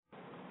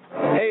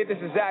Hey, this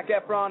is Zac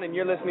Efron, and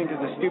you're listening to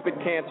The Stupid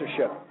Cancer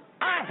Show.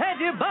 I hate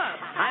you both.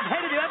 I've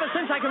hated you ever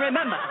since I can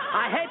remember.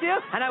 I hate you,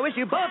 and I wish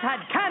you both had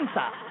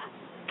cancer.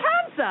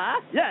 Cancer?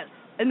 Yes,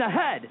 in the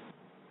head.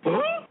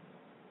 I'm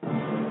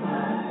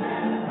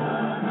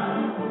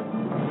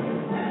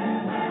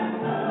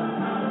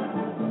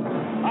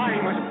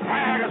as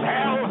mad as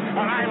hell,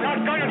 and I'm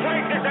not going to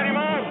take this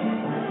anymore.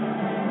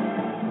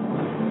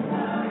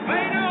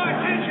 Pay no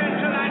attention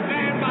to that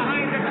man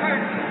behind the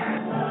curtain.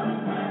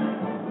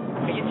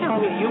 Are you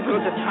telling me you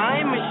built a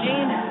time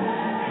machine?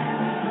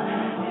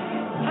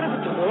 Out of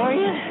a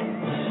DeLorean?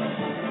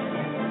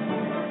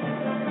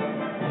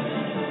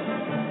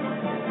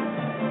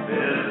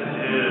 This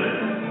is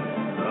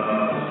the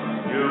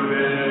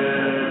Stupid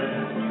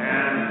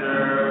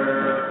Cancer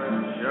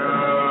Show.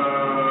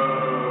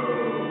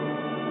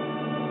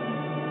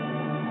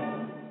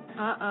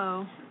 Uh-oh.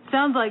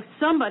 Sounds like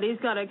somebody's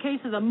got a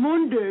case of the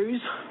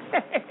Mondays.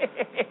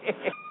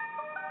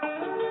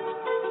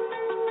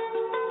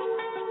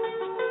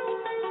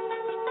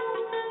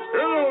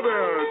 Hello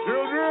there,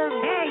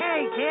 children.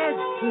 Hey, kids.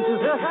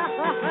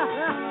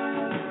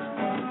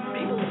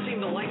 People seem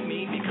to like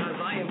me because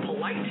I am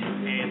polite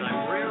and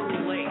I'm rarely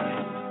late.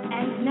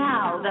 And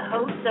now, the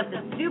host of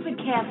the Stupid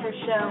Cancer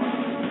Show,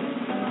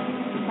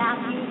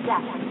 Matthew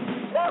Zachary.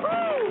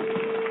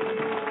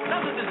 Woohoo!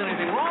 Not that there's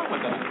anything wrong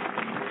with that.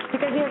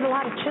 Because he has a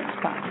lot of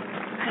chutzpah.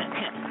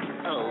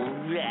 All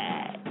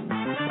right.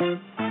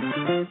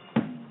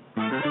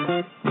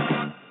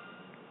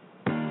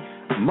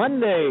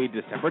 Monday,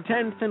 December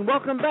 10th, and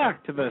welcome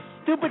back to the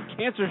Stupid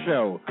Cancer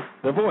Show,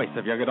 the voice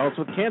of young adults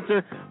with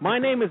cancer. My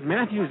name is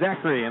Matthew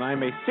Zachary, and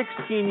I'm a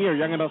 16-year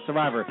young adult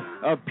survivor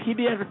of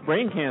pediatric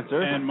brain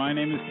cancer. And my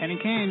name is Kenny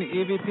Kane,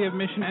 EVP of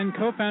Mission and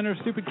co-founder of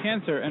Stupid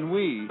Cancer, and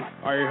we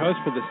are your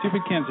hosts for the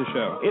Stupid Cancer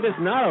Show. It is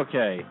not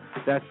okay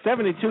that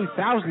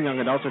 72,000 young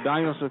adults are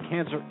diagnosed with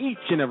cancer each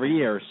and every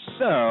year.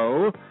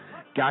 So,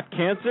 got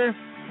cancer?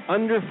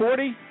 Under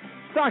 40?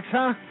 Sucks,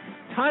 huh?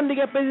 Time to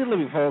get busy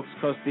living, folks,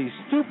 because the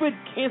Stupid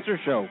Cancer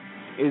Show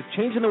is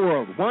changing the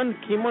world, one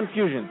chemo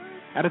infusion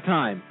at a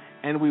time.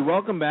 And we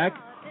welcome back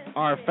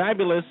our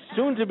fabulous,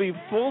 soon-to-be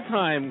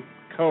full-time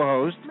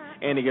co-host,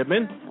 Andy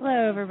Goodman.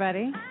 Hello,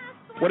 everybody.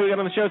 What do we got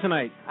on the show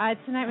tonight?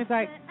 Tonight we've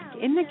got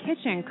In the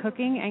Kitchen,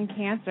 Cooking and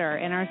Cancer.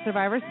 In our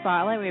Survivor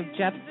Spotlight, we have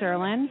Jeff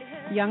Sterlin,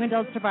 young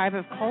adult survivor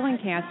of colon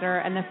cancer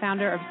and the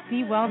founder of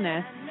C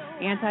Wellness,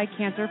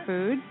 anti-cancer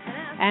foods.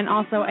 And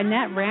also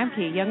Annette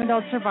Ramke, young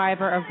adult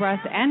survivor of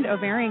breast and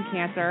ovarian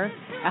cancer,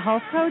 a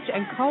health coach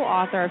and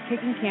co-author of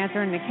Kicking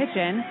Cancer in the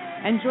Kitchen.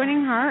 And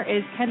joining her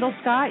is Kendall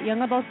Scott,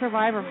 young adult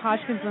survivor of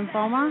Hodgkin's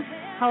lymphoma,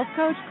 health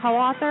coach,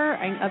 co-author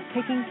of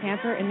Kicking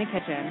Cancer in the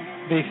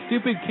Kitchen. The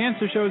Stupid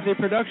Cancer Show is a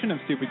production of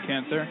Stupid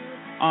Cancer,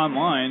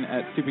 online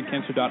at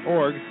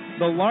stupidcancer.org,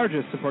 the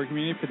largest support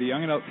community for the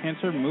young adult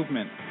cancer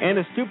movement. And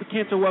a Stupid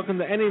Cancer welcome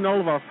to any and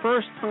all of our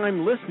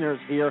first-time listeners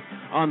here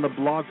on the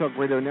Blog Talk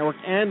Radio Network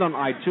and on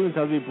iTunes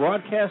as we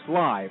broadcast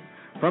live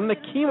from the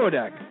Chemo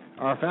Deck,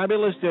 our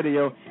fabulous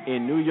studio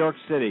in New York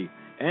City.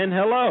 And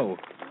hello.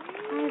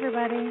 Hi,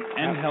 everybody.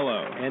 And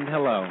hello. And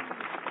hello.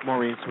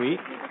 Maureen Sweet.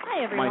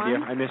 Hi, everyone. My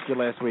dear, I missed you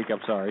last week.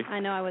 I'm sorry. I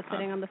know, I was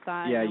sitting on the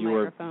side yeah, of the you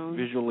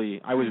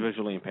microphone. I was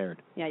visually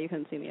impaired. Yeah, you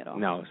couldn't see me at all.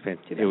 No, it was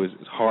fantastic. It was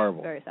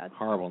horrible. Very sad.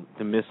 Horrible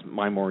to miss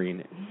my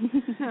Maureen.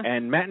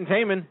 And Matt and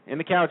Taman in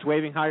the couch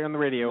waving hi on the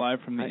radio.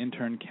 Live from the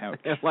intern couch.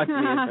 Live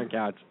from the intern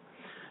couch.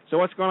 So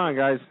what's going on,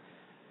 guys?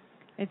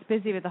 It's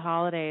busy with the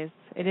holidays.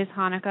 It is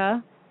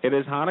Hanukkah. It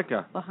is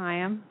Hanukkah.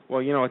 L'chaim.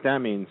 Well, you know what that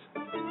means.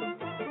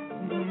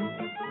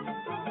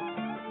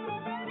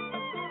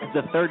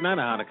 It's the third night of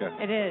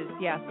Hanukkah. It is,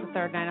 yes, the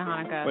third night of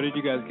Hanukkah. What did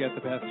you guys get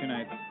the past 2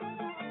 nights?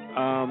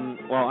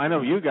 Well, I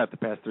know you got the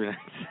past 3 nights.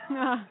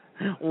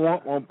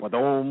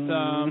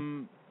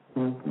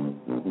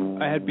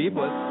 I had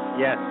beeblets.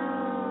 Yes.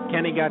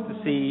 Kenny got to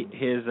see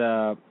his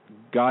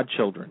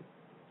godchildren.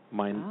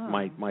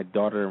 My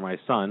daughter and my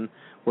son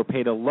were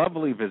paid a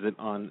lovely visit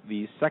on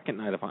the first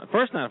night of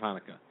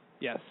Hanukkah.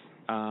 Yes.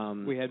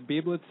 We had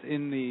beeblets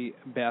in the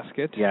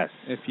basket. Yes.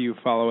 If you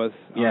follow us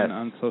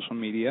on social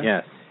media.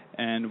 Yes.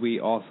 And we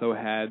also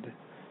had,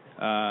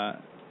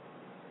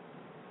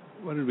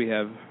 what did we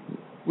have?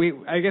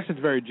 I guess it's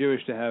very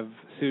Jewish to have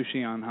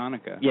sushi on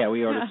Hanukkah. Yeah,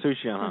 we ordered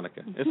sushi on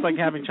Hanukkah. It's like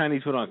having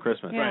Chinese food on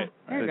Christmas. Yeah, right.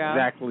 There you go.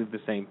 Exactly the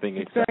same thing.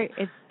 It's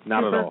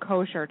not super at all.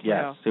 kosher, too.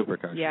 Yes, super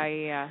kosher.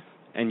 Yeah.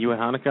 And you had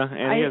Hanukkah,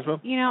 Annie, as well?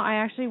 You know, I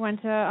actually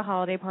went to a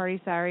holiday party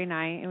Saturday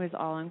night. It was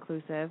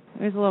all-inclusive. It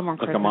was a little more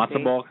Christmassy. Christmassy. Like a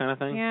matzo ball kind of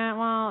thing? Yeah,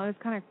 well, it was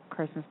kind of a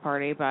Christmas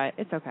party, but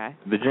it's okay.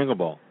 The Jingle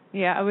Ball.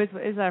 Yeah, it was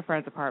at a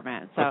friend's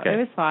apartment, so okay. It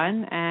was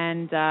fun,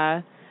 and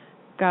got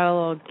a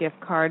little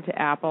gift card to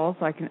Apple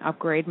so I can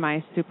upgrade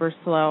my super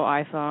slow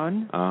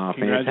iPhone. Oh,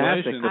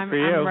 fantastic. Good for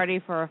you. I'm ready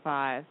for a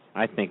 5.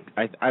 I think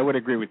I would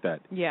agree with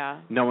that.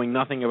 Yeah. Knowing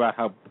nothing about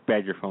how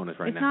bad your phone is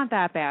right now. It's not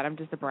that bad. I'm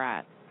just a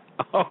brat.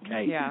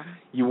 Okay. Yeah.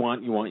 You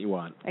want.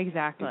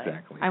 Exactly.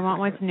 I want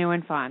what's new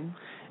and fun.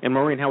 And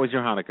Maureen, how was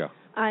your Hanukkah?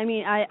 I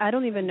mean, I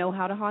don't even know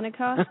how to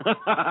Hanukkah.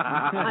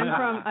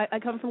 I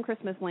come from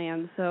Christmas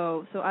land,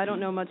 so I don't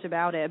know much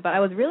about it. But I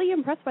was really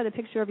impressed by the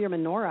picture of your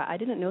menorah. I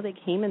didn't know they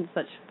came in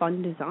such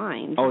fun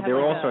designs. Oh, there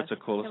are all sorts of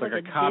cool. It's like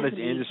a cottage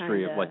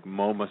industry of like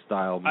MoMA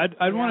style.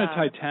 I'd want a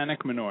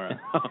Titanic menorah.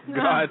 Oh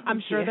God,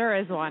 I'm sure there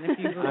is one. If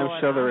you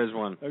I'm sure there is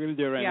one. I'm gonna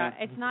do it right now.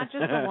 Yeah, it's not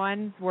just the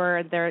ones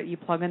where you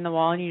plug in the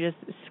wall and you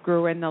just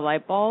screw in the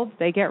light bulb.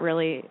 They get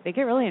really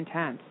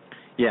intense.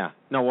 Yeah.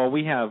 No, well,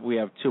 we have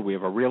two. We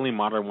have a really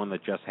modern one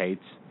that Jess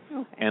hates,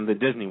 and the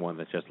Disney one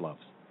that Jess loves.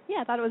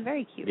 Yeah, I thought it was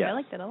very cute. Yes. I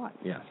liked it a lot.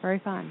 Yes. Very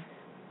fun.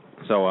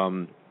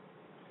 So,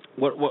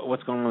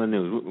 what's going on in the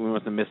news? We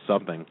must have missed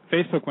something.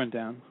 Facebook went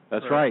down.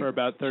 That's right. For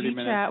about 30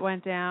 minutes. G-Chat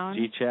went down.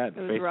 G-Chat, it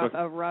was Facebook.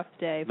 a rough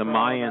day. The for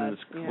all of Mayans us.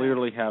 Yeah.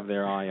 clearly have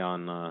their eye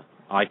on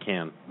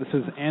ICANN. This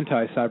is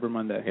anti-Cyber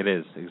Monday. It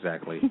is,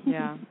 exactly.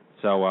 Yeah.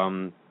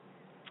 So,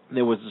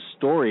 there was a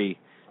story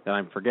that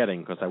I'm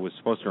forgetting because I was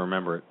supposed to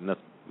remember it, and that's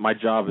my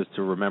job is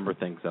to remember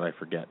things that I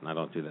forget, and I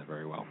don't do that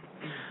very well.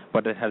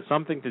 But it has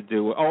something to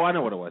do. Oh, I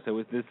know what it was. It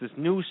was this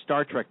new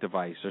Star Trek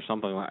device or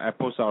something. I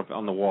posted it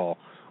on the wall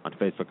on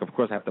Facebook. Of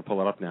course, I have to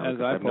pull it up now As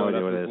because I have pull no it idea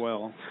up what it as is.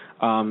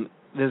 well.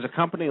 There's a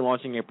company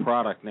launching a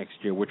product next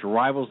year which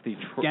rivals the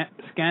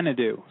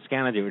Scanadu.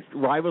 It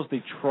rivals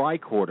the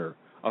tricorder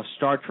of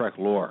Star Trek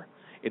lore.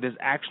 It is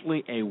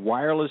actually a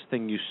wireless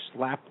thing. You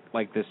slap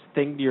like this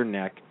thing to your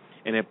neck,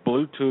 and it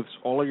Bluetooths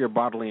all of your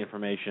bodily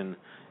information.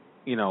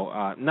 You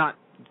know, not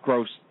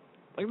gross,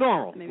 like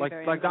normal,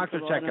 like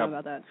doctor checkup. I don't know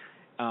about that.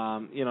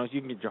 You know,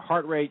 you can get your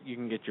heart rate, you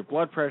can get your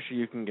blood pressure,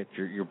 you can get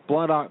your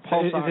blood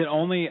pulse. Is it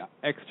only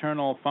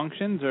external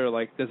functions, or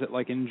like does it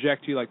like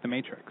inject you like the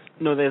Matrix?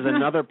 No, there's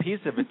another piece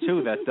of it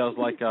too that does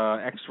like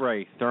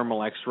X-ray,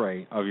 thermal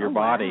X-ray of your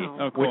body,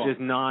 cool. which is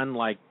I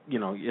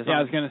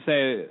was going to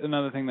say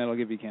another thing that'll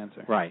give you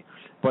cancer. Right,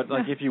 but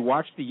like if you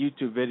watch the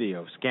YouTube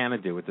video,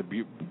 Scanadu, it's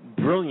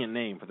a brilliant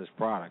name for this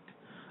product.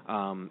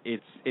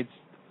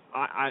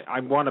 I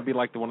want to be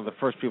like one of the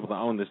first people to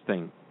own this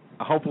thing.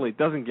 Hopefully, it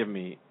doesn't give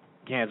me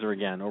cancer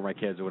again or my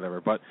kids or whatever.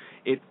 But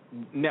it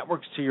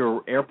networks to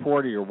your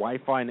airport or your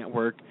Wi-Fi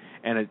network,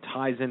 and it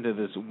ties into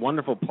this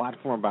wonderful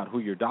platform about who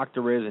your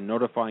doctor is and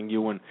notifying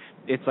you. And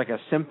it's like a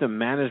symptom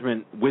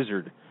management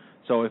wizard.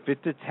 So if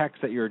it detects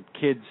that your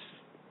kid's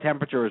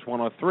temperature is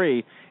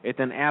 103, it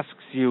then asks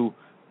you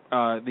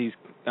these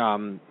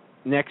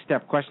next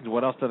step questions.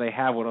 What else do they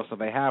have? What else do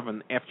they have?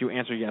 And after you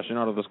answer yes or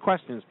no to those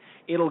questions,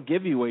 it'll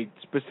give you a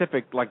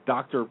specific, like,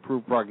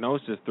 doctor-approved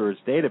prognosis through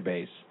its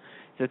database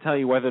to tell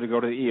you whether to go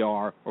to the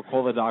ER or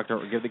call the doctor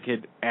or give the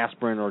kid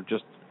aspirin or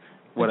just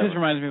whatever. It just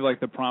reminds me of like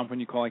the prompt when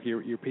you call like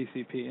your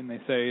PCP and they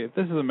say, if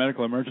this is a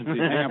medical emergency,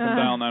 hang up and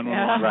dial 911.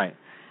 Yeah. Right.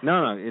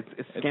 No, it's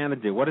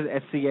Scanadu. What is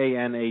it?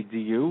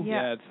 SCANADU?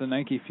 Yeah, it's the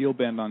Nike Field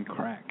Band on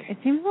crack. It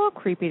seems a little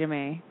creepy to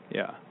me.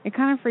 Yeah. It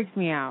kind of freaks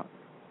me out.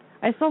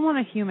 I still want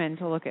a human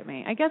to look at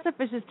me. I guess if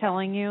it's just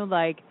telling you,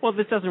 like... Well,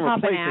 this doesn't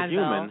replace a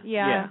human.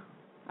 Yeah.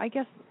 I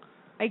guess...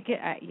 I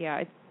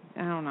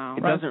don't know.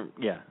 It doesn't...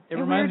 Yeah. It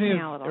reminds me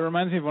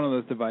of one of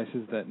those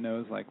devices that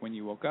knows, like, when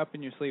you woke up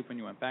in your sleep, when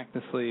you went back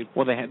to sleep.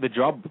 Well, they had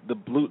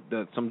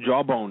some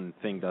Jawbone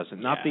thing does it.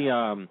 Not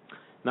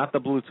the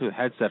Bluetooth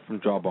headset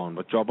from Jawbone,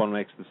 but Jawbone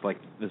makes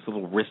this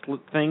little wristlet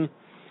thing,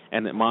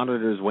 and it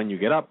monitors when you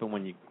get up and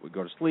when you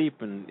go to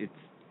sleep, and it's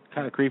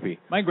kind of creepy.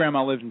 My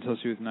grandma lived until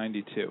she was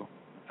 92.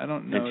 I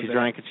don't know. And she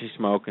drank and she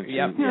smoked. And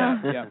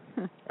yeah.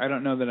 I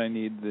don't know that I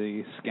need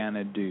the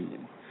Scanadu.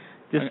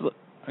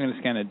 I'm going to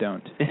scan a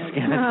don't.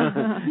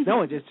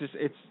 No, it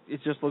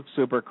just looks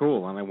super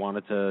cool, and I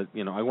wanted to,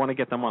 I want to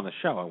get them on the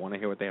show. I want to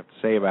hear what they have to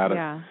say about it.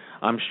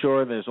 I'm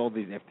sure there's all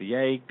these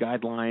FDA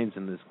guidelines,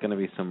 and there's going to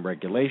be some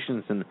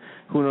regulations, and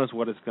who knows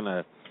what it's going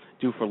to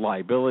do for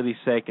liability's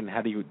sake, and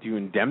how do you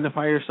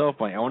indemnify yourself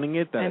by owning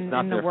it? That it's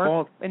not their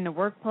fault in the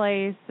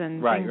workplace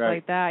and things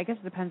like that. I guess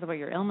it depends on what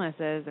your illness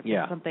is. If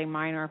it's something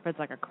minor, if it's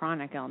like a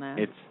chronic illness.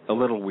 It's a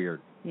little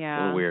weird. Yeah, a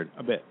little weird.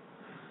 A bit.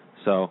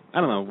 So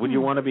I don't know. Would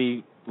you want to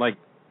be like?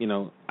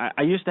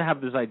 I used to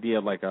have this idea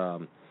of like I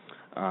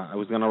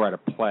was going to write a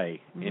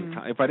play.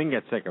 If I didn't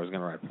get sick, I was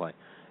going to write a play,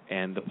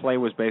 and the play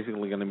was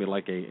basically going to be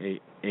like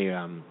it's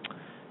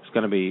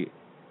going to be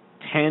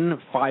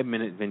 10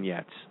 5-minute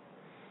vignettes,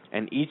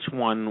 and each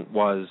one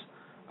was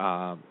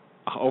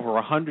over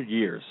 100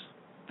 years,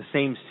 the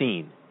same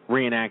scene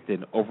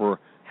reenacted over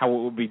how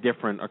it would be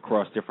different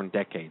across different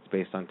decades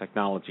based on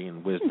technology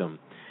and wisdom.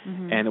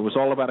 And it was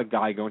all about a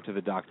guy going to the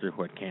doctor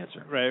who had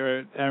cancer.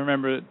 Right. I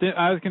remember.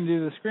 I was going to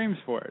do the screams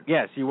for it.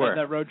 Yes, you were.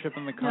 That road trip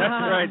in the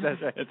car.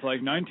 That's right. It's like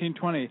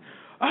 1920.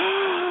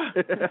 Ah!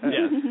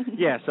 Yes.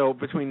 Yeah, so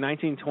between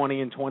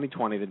 1920 and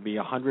 2020, there'd be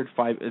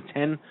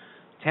 10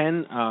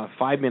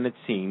 5-minute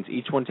scenes,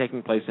 each one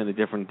taking place in a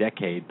different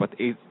decade, but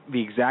it's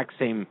the exact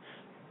same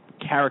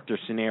character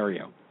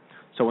scenario.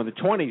 So in the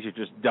 20s, you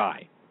just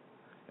die.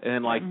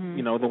 And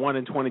the one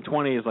in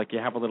 2020 is like you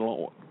have a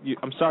little.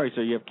 I'm sorry,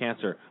 sir, you have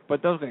cancer.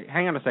 But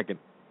hang on a second,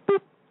 boop,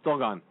 it's all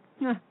gone.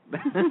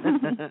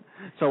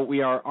 So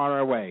we are on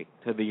our way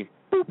to the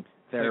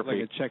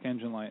therapy. Like a check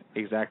engine light.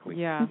 Exactly.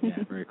 Yeah.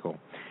 Very cool.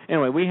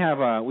 Anyway, we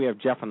have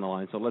Jeff on the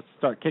line, so let's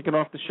start kicking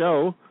off the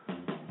show.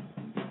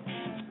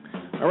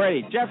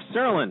 Alrighty, Jeff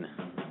Serlin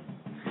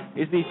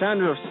is the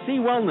founder of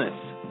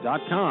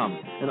SeaWellness.com,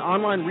 an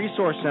online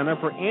resource center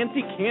for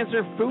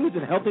anti-cancer foods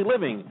and healthy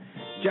living.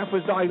 Jeff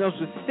was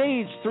diagnosed with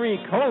stage 3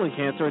 colon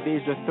cancer at the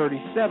age of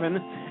 37,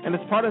 and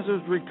as part of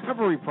his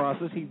recovery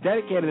process, he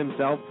dedicated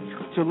himself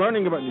to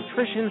learning about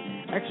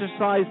nutrition,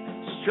 exercise,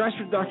 stress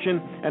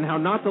reduction, and how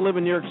not to live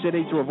in New York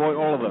City to avoid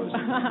all of those,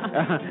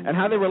 and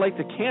how they relate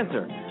to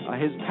cancer.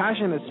 His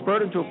passion has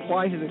spurred him to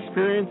apply his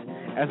experience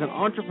as an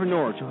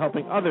entrepreneur to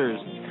helping others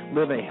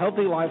live a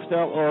healthy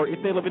lifestyle, or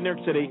if they live in New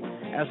York City,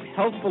 as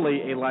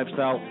healthfully a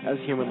lifestyle as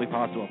humanly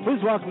possible.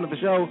 Please welcome to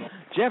the show,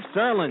 Jeff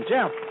Serlin.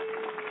 Jeff.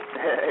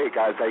 Hey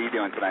guys, how you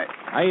doing tonight?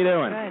 How you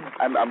doing? Good.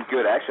 I'm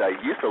good. Actually,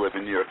 I used to live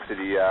in New York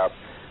City,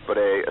 but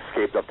I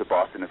escaped up to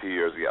Boston a few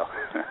years ago.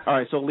 All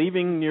right, so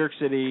leaving New York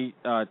City,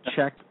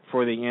 check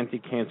for the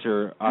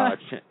anti-cancer,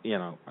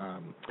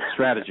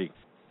 strategy.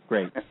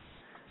 Great.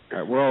 All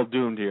right, we're all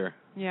doomed here.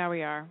 Yeah,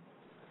 we are.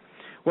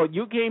 Well,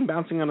 you came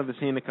bouncing onto the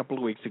scene a couple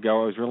of weeks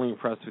ago. I was really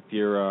impressed with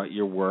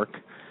your work.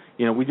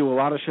 You know, we do a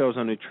lot of shows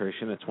on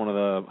nutrition. It's one of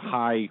the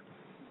high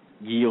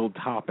yield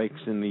topics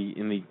in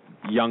the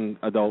young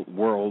adult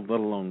world, let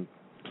alone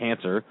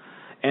cancer.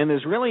 And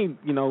there's really,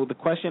 the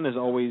question is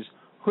always,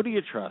 who do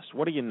you trust?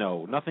 What do you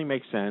know? Nothing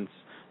makes sense.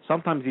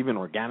 Sometimes even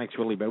organic's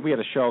really bad. We had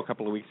a show a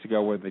couple of weeks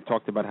ago where they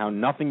talked about how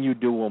nothing you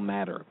do will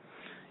matter.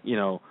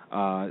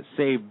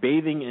 Save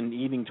bathing and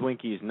eating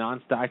Twinkies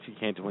nonstop. Actually, you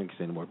can't do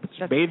Twinkies anymore.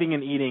 But bathing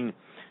and eating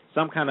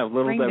some kind of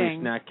Little Debbie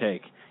snack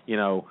cake,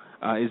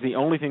 is the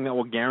only thing that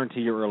will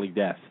guarantee your early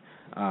death.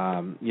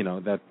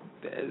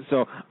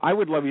 So I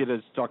would love you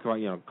to talk about,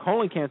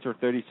 colon cancer at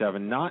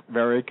 37, not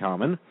very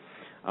common.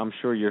 I'm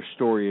sure your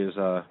story is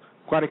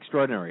quite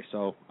extraordinary.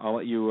 So I'll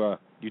let you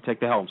take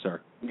the helm,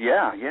 sir.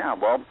 Yeah.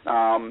 Well,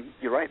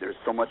 you're right. There's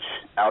so much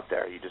out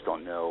there. You just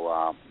don't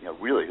know,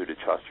 really who to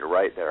trust. You're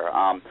right there.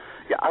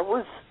 I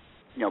was,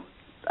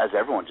 as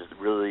everyone, just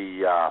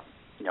really,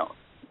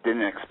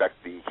 didn't expect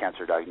the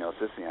cancer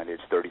diagnosis at age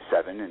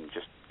 37, and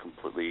just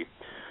completely,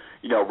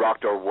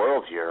 rocked our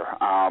world here.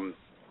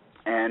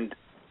 And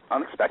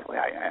unexpectedly,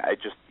 I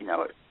just,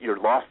 you're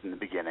lost in the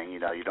beginning.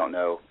 You don't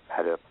know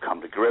how to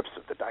come to grips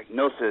with the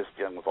diagnosis,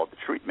 dealing with all the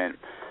treatment.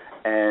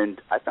 And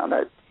I found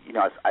that,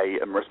 as I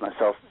immersed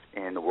myself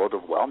in the world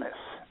of wellness,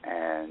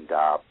 and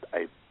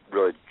I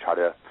really try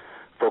to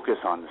focus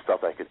on the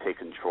stuff I could take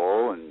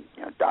control, and,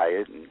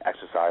 diet and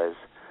exercise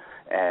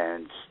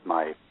and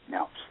my,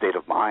 state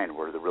of mind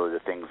were really the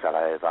things that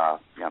I've,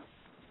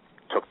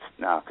 took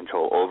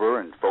control over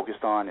and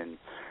focused on, and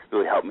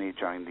really helped me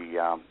during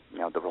the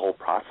the whole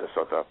process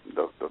of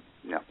the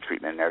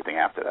treatment and everything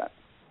after that.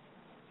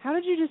 How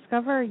did you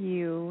discover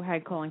you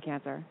had colon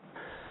cancer?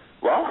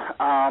 Well, it's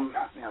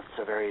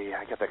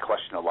I get that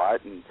question a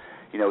lot, and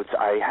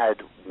I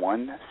had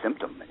one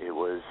symptom. It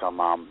was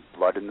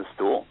blood in the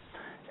stool,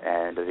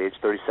 and at age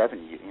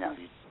 37, you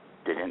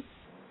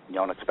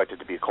don't expect it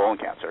to be a colon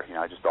cancer.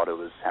 I just thought it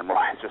was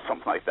hemorrhoids or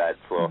something like that.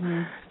 It's a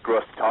little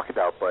gross to talk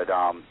about, but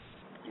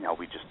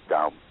we just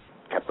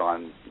kept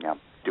on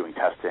doing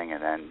testing,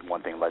 and then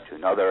one thing led to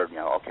another.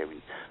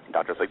 The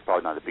doctor's like,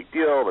 probably not a big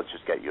deal. Let's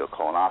just get you a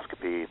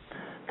colonoscopy.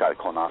 Got a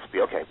colonoscopy.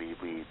 Okay,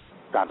 we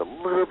found a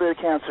little bit of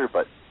cancer,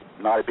 but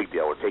not a big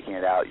deal. We're taking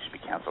it out. You should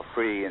be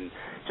cancer-free, and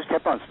just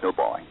kept on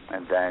snowballing.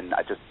 And then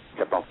I just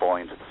kept on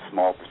falling into the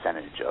small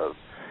percentage of,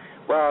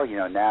 now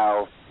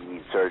you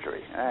need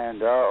surgery, and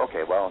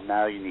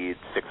now you need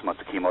 6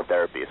 months of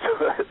chemotherapy.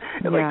 So it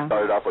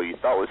started off what you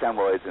thought was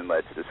hemorrhoids and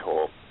led to this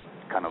whole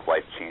kind of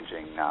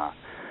life-changing,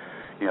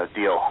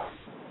 deal.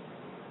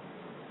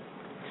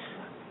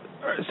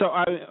 So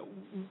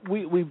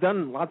we've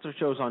done lots of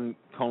shows on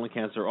colon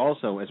cancer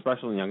also,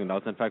 especially in young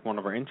adults. In fact, one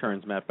of our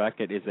interns, Matt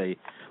Beckett, is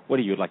what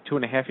are you, like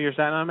 2.5 years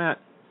out now, Matt?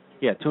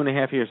 Yeah,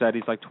 2.5 years out.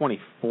 He's like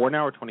 24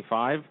 now or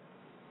 25.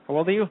 How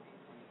old are you?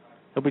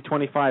 He'll be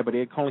 25, but he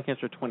had colon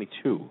cancer at 22.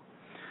 Wow.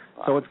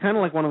 So it's kind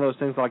of like one of those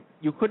things, like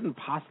you couldn't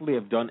possibly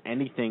have done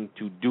anything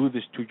to do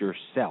this to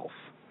yourself.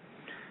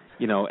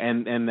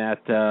 And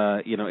that,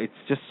 it's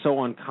just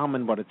so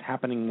uncommon, but it's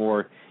happening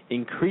more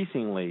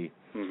increasingly.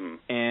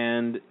 Mm-hmm.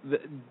 And the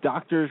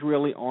doctors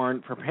really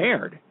aren't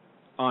prepared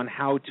on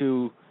how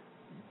to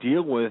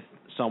deal with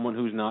someone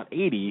who's not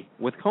 80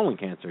 with colon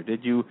cancer.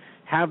 Did you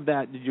have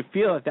that? Did you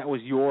feel that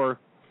was your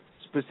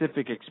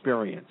specific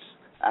experience?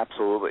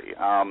 Absolutely.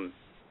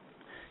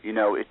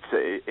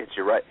 It's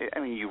you're right. I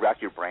mean, you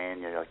rack your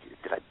brain. You're like,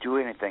 did I do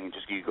anything? And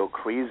just you go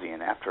crazy.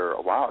 And after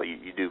a while,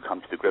 you do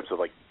come to the grips of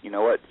like,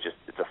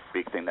 it's a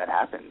freak thing that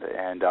happened.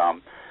 And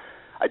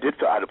I did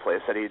feel out of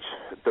place at age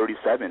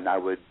 37. I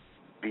would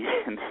be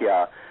in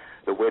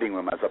the waiting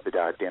room. I was up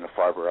at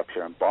Dana-Farber up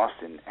here in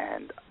Boston,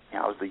 and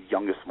I was the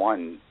youngest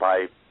one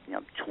by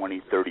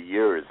 20, 30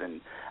 years.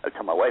 And I would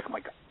tell my wife, I'm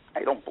like,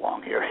 I don't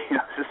belong here.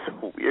 This is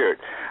so weird.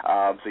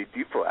 So you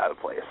do feel out of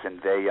place, and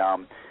they.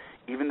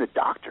 Even the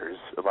doctors,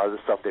 a lot of the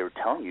stuff they were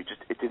telling you,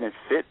 it didn't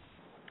fit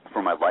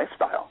for my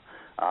lifestyle.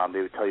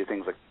 They would tell you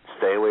things like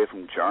stay away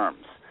from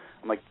germs.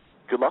 I'm like,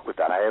 good luck with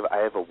that. I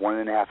have a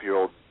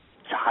 1.5-year-old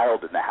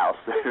child in the house.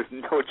 There's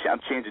no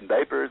chance changing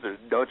diapers. There's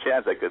no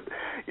chance I could,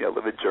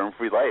 live a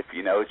germ-free life.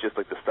 It's just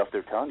like the stuff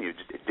they're telling you.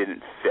 It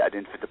didn't fit. I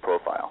didn't fit the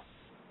profile.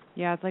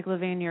 Yeah, it's like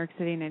living in New York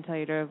City and they tell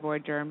you to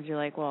avoid germs. You're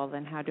like, well,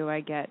 then how do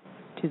I get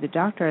to the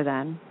doctor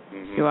then?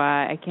 Mm-hmm.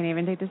 I can't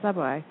even take the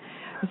subway.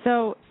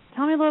 So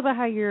tell me a little bit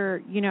how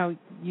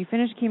you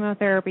finished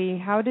chemotherapy.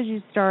 How did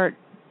you start?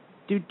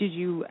 Did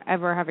you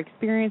ever have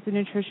experience in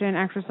nutrition,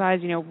 exercise?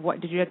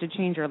 What did you have to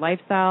change your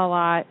lifestyle a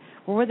lot?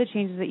 What were the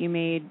changes that you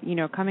made,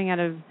 coming out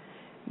of,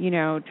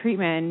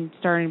 treatment and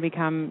starting to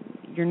become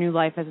your new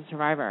life as a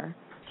survivor?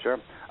 Sure.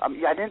 I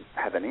didn't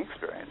have any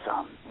experience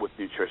with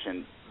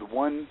nutrition. The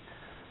one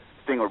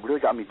thing that really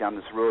got me down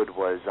this road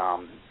was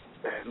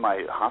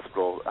my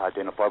hospital,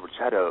 Dana-Farber, just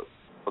had a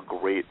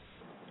great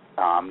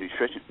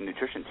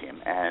nutrition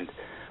team, and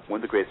one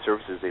of the great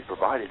services they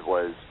provided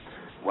was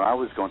when I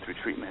was going through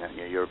treatment.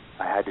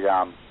 I had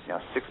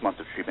 6 months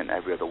of treatment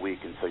every other week,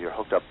 and so you're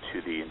hooked up to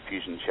the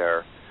infusion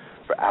chair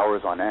for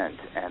hours on end.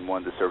 And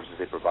one of the services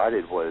they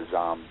provided was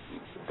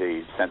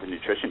they sent a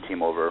nutrition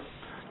team over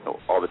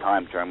all the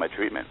time during my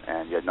treatment,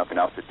 and you had nothing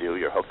else to do.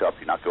 You're hooked up.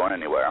 You're not going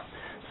anywhere.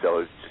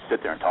 So just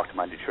sit there and talk to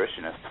my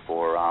nutritionist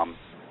for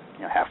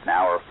half an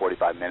hour,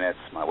 45 minutes.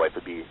 My wife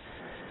would be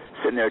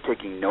sitting there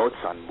taking notes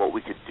on what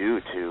we could do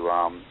to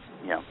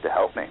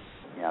help me.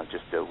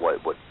 Just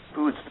what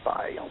foods to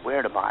buy,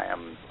 where to buy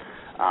them,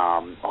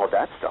 all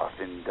that stuff.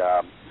 And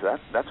so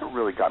that's what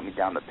really got me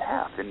down the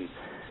path. And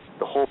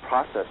the whole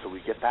process, so we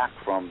get back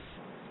from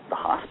the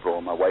hospital,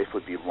 and my wife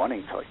would be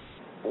running to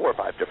 4 or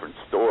 5 different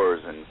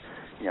stores and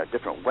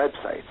different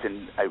websites,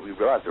 and we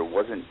realized there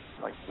wasn't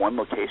one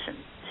location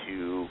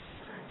to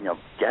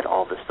get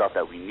all the stuff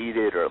that we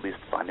needed, or at least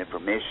find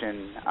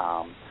information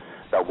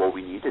about what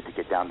we needed to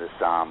get down this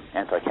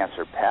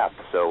anti-cancer path.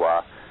 So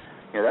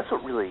that's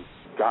what really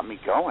got me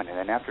going. And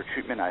then after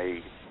treatment,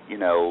 I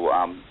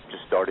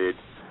just started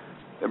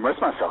immerse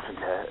myself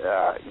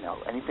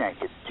into anything I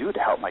could do to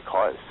help my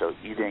cause. So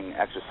eating,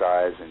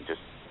 exercise, and just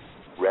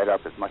read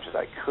up as much as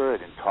I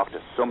could and talked to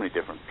so many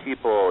different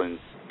people. And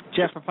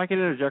Jeff, if I could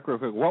interject real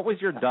quick, what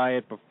was your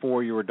diet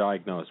before you were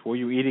diagnosed? Were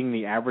you eating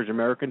the average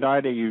American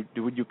diet,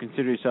 or would you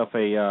consider yourself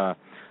a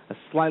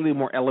slightly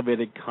more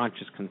elevated,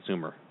 conscious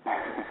consumer?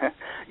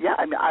 Yeah,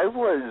 I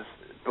was,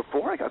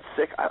 before I got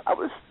sick, I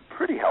was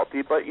pretty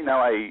healthy, but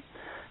I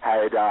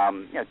had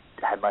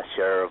had my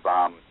share of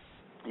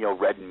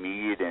red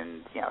meat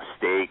and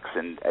steaks,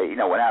 and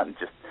went out and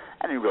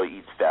I didn't really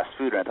eat fast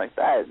food or anything like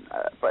that,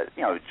 but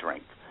I would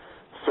drink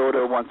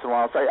soda once in a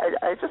while. So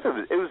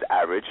it was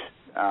average.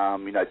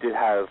 I did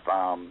have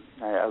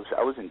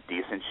I was in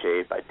decent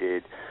shape. I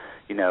did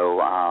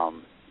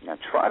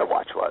try to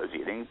watch what I was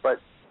eating, but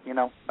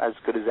as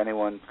good as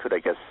anyone could, I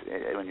guess,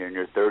 when you're in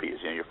your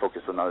 30s, you're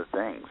focused on other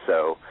things.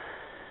 So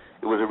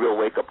it was a real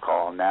wake-up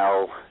call.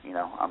 Now,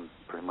 I'm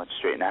pretty much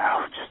straight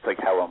now, just like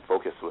how I'm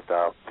focused with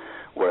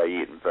what I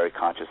eat, and very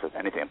conscious of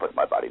anything I put in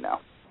my body now.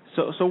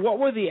 So what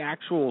were the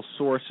actual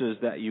sources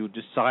that you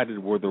decided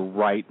were the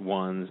right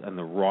ones and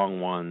the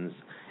wrong ones,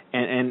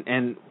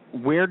 and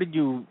where did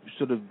you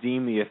sort of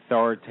deem the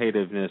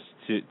authoritativeness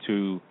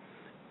to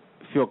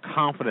feel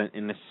confident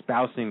in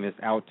espousing this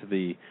out to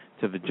the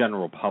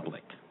general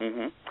public?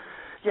 Mm-hmm.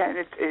 Yeah, and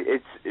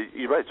it's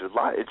you're right. There's a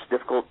lot. It's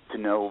difficult to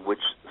know which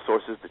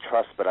sources to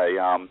trust, but I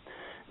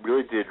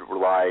really did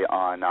rely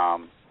on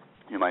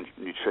my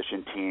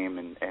nutrition team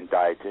and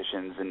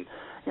dietitians, and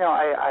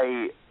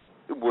I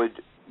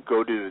would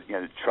go to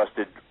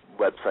trusted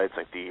websites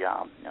like the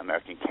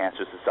American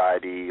Cancer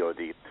Society or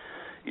the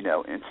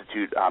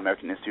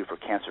American Institute for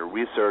Cancer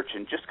Research,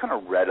 and just kind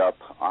of read up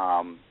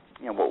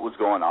what was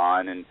going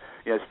on. And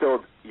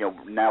still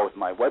now with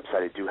my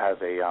website, I do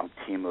have a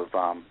team of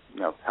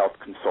health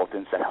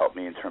consultants that help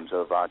me in terms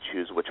of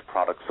choose which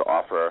products to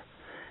offer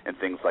and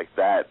things like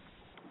that.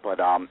 But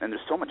and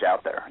there's so much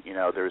out there.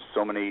 There's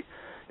so many,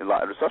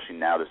 especially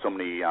now, there's so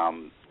many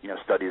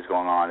studies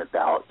going on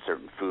about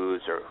certain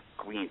foods or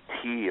green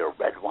tea or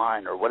red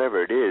wine or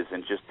whatever it is,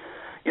 and just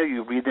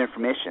you read the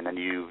information and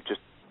you just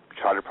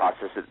try to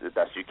process it the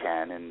best you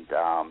can, and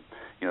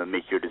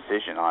make your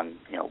decision on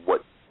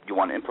what you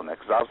want to implement.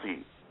 Because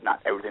obviously, not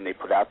everything they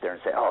put out there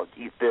and say, oh,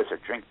 eat this or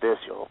drink this,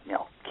 you'll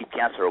keep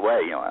cancer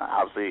away.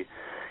 Obviously,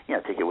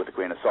 take it with a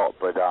grain of salt.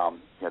 But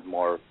the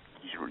more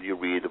you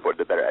read,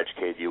 the better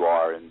educated you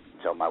are. And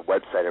so my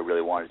website, I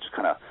really wanted to just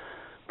kind of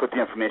put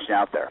the information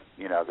out there.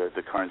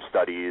 The current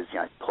studies.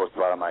 I post a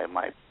lot on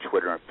my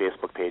Twitter and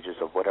Facebook pages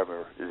of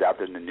whatever is out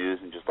there in the news,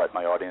 and just let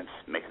my audience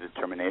make a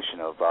determination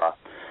of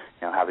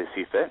how they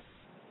see fit.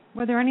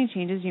 Were there any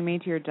changes you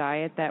made to your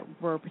diet that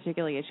were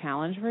particularly a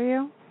challenge for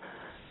you?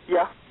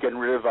 Yeah, getting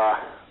rid of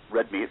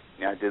red meat.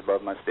 I did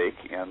love my steak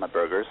and my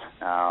burgers.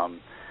 But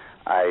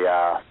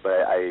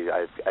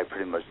I've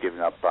pretty much given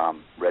up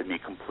red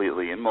meat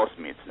completely in most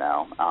meats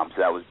now.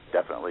 So that was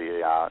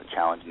definitely a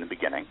challenge in the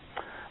beginning.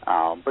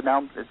 But now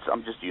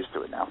I'm just used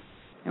to it now.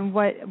 And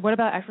what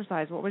about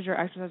exercise? What was your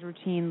exercise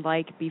routine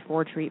like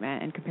before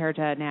treatment and compared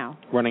to now?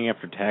 Running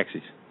after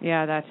taxis.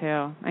 Yeah, that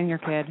too. And your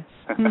kid.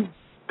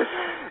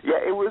 Yeah,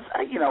 it was.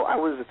 I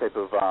was the type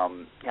of. I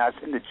was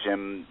in the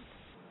gym,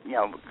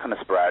 kind of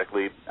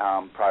sporadically.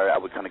 Prior, I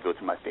would kind of go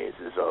through my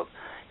phases of,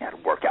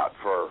 I'd work out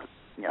for,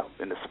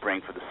 in the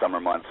spring for the summer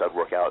months. I'd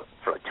work out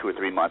for like 2 or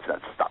 3 months, and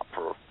I'd stop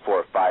for 4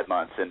 or 5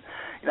 months, and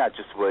I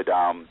just would,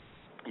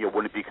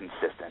 wouldn't be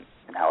consistent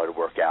in how I'd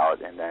work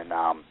out, and then,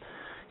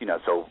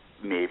 so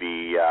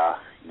maybe,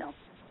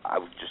 I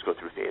would just go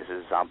through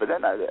phases. But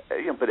then,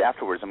 but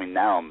afterwards,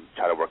 now I'm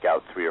trying to work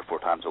out 3 or 4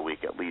 times a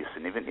week at least.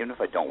 And even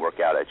if I don't work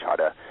out, I try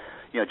to,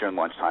 during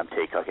lunchtime,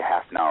 take like a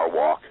half an hour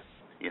walk,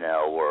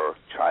 or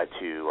try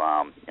to,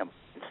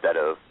 instead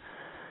of,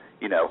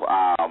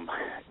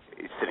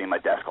 sitting at my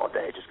desk all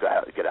day, just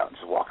get out and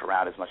just walk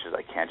around as much as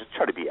I can. Just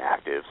try to be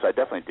active. So I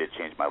definitely did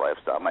change my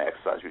lifestyle, my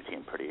exercise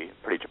routine pretty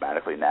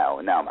dramatically now.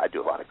 And now I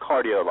do a lot of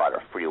cardio, a lot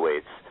of free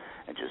weights,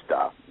 and just,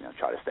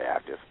 try to stay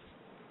active.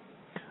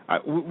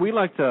 We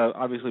like to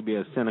obviously be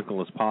as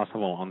cynical as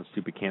possible on the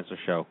Stupid Cancer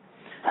Show,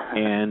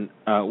 and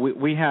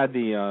we had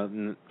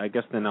the I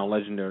guess the now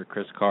legendary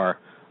Chris Carr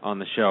on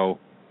the show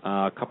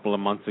a couple of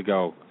months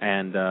ago,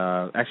 and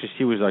actually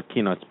she was our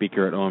keynote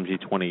speaker at OMG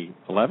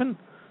 2011,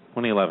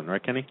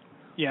 right, Kenny?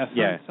 Yeah,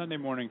 yeah. Sunday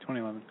morning,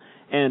 2011.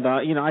 And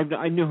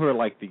I knew her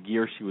like the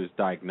year she was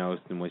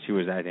diagnosed and when she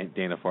was at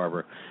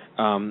Dana-Farber.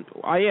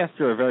 I asked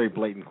her a very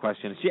blatant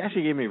question. She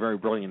actually gave me a very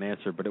brilliant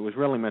answer, but it was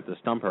really meant to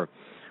stump her,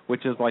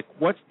 which is like,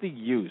 what's the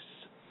use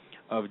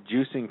of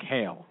juicing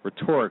kale,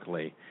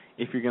 rhetorically,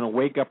 if you're going to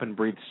wake up and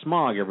breathe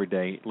smog every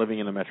day living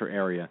in a metro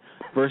area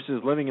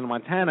versus living in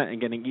Montana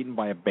and getting eaten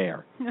by a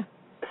bear?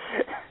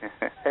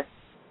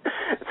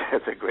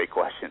 That's a great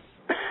question.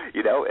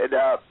 And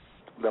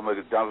that was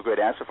a great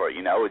answer for it.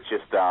 It's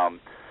just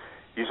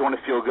you just want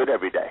to feel good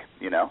every day,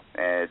 and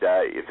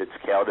if it's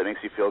kale that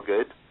makes you feel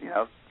good,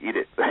 eat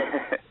it.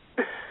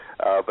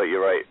 But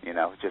you're right,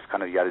 just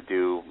kind of you got to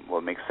do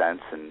what makes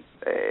sense, and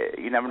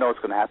you never know what's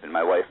going to happen.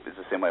 My wife is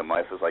the same way.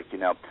 My wife is like, you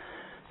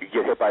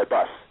get hit by a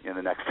bus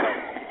the next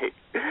day.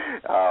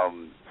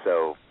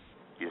 So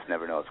you just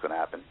never know what's going to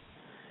happen.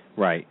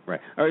 Right.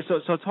 All right,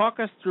 so talk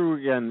us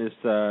through again this,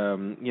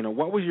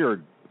 what was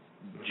your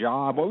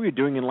job? What were you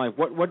doing in life?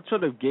 What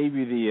sort of gave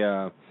you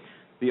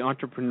the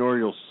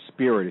entrepreneurial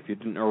spirit, if you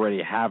didn't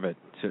already have it,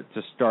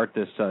 to start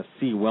this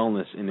Sea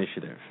Wellness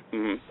initiative?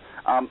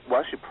 Mm-hmm. Well,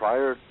 actually,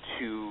 prior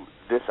to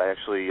this, I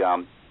actually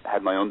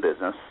had my own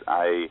business.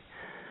 I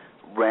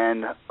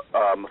ran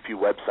a few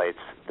websites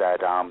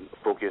that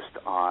focused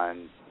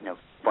on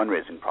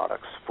fundraising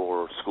products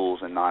for schools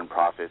and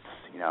nonprofits.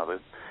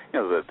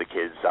 The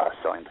kids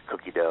selling the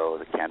cookie dough,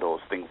 the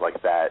candles, things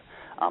like that.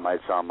 I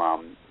had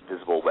some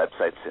visible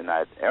websites in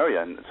that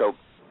area, and so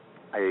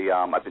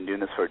I've been doing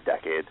this for a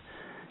decade,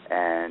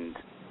 and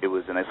it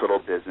was a nice little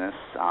business.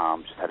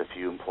 Just had a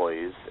few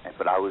employees,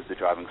 but I was the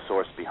driving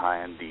source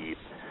behind the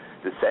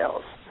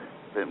sales.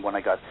 Then when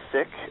I got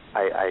sick,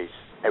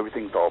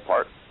 everything fell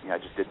apart. I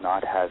just did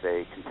not have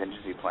a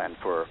contingency plan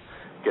for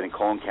getting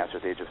colon cancer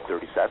at the age of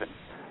 37.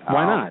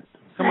 Why not?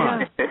 Come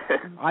on.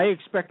 I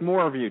expect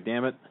more of you,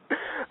 damn it.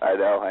 I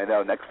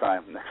know. Next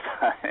time.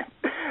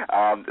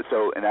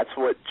 And that's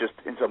what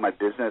and so my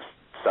business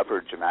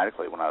suffered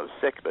dramatically when I was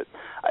sick. But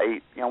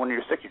when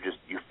you're sick,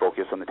 you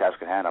focus on the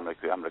task at hand. I'm like,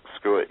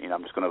 screw it.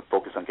 I'm just going to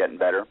focus on getting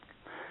better,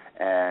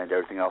 and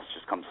everything else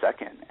just comes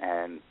second.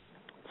 And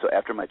so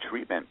after my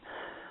treatment,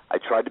 I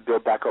tried to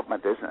build back up my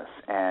business,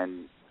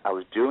 and I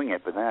was doing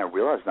it, but then I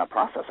realized in that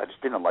process I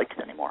just didn't like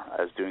it anymore.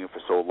 I was doing it for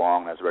so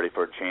long, I was ready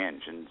for a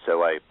change, and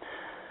so I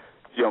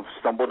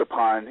stumbled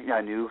upon,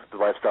 I knew the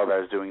lifestyle that I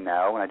was doing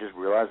now, and I just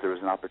realized there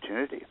was an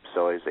opportunity.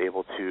 So I was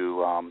able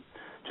to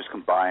just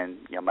combine,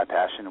 my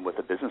passion with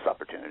a business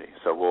opportunity.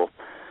 So we'll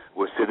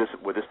see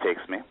where this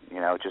takes me.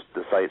 Just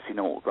the site,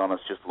 Wellness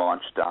just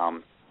launched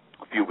a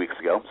few weeks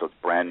ago, so it's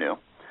brand new,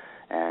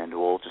 and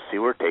we'll just see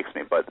where it takes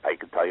me. But I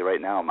can tell you right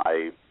now,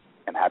 I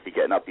am happy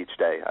getting up each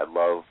day. I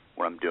love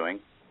what I'm doing,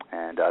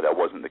 and that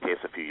wasn't the case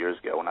a few years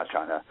ago when I was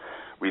trying to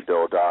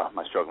rebuild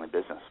my struggling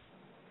business.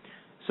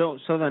 So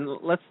then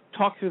let's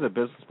talk through the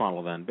business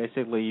model then.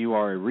 Basically, you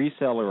are a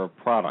reseller of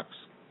products,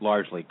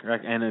 largely,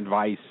 correct, and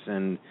advice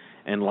and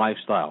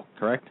lifestyle,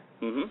 correct?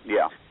 Mm-hmm.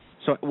 Yeah.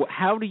 So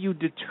how do you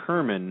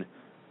determine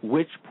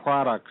which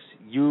products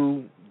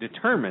you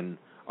determine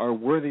are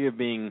worthy of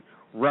being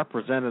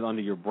represented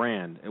under your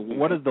brand?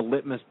 What is the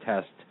litmus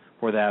test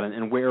for that,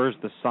 and where is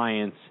the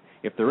science,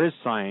 if there is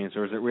science,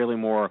 or is it really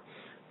more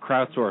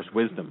crowdsourced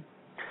wisdom?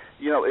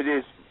 It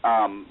is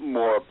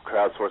more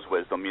crowdsourced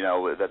wisdom.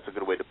 That's a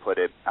good way to put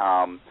it.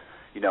 I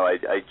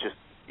just,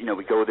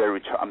 we go there.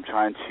 I'm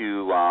trying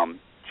to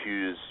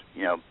choose,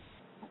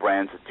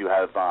 brands that do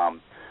have, that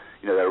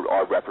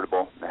are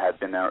reputable, that have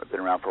been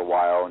around for a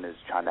while, and is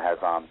trying to have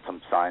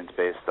some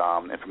science-based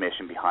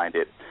information behind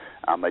it.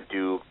 I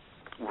do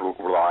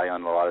rely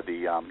on a lot of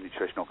the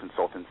nutritional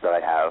consultants that I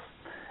have,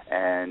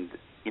 and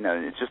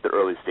it's just the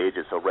early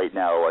stages. So right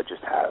now, I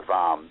just have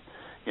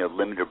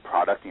limited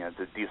product. It's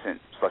a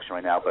decent selection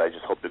right now, but I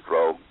just hope to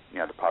grow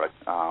the product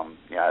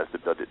as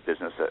the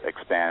business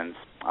expands.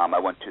 I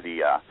went to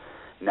the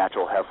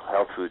Natural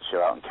Health Food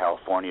Show out in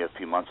California a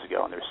few months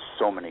ago, and there's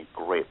so many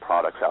great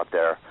products out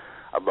there.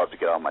 I'd love to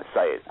get on my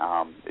site.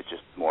 It's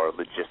just more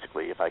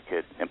logistically if I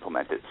could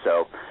implement it.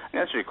 So, to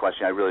answer your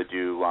question, I really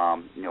do,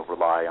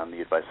 rely on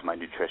the advice of my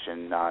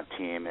nutrition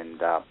team and,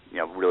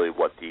 really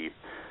what the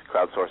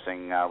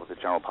crowdsourcing with the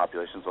general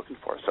population is looking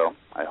for. So,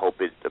 I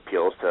hope it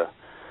appeals to,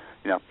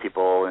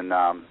 people and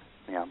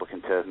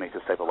looking to make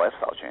this type of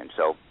lifestyle change.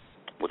 So,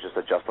 we'll just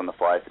adjust on the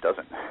fly if it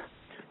doesn't.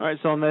 All right.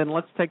 So then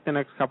let's take the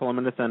next couple of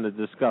minutes then to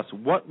discuss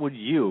what would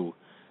you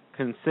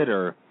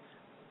consider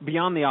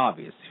beyond the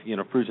obvious,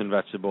 fruits and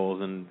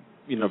vegetables and,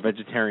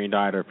 vegetarian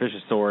diet or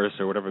Fishosaurus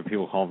or whatever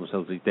people call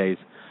themselves these days.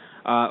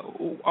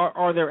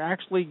 Are there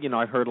actually,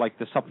 I heard like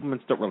the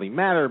supplements don't really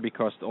matter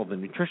because all the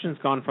nutrition's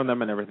gone from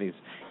them and everything's,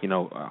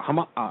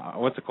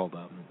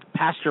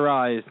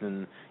 pasteurized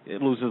and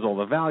it loses all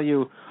the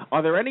value.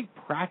 Are there any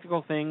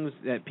practical things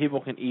that people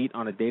can eat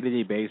on a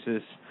day-to-day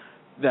basis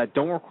that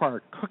don't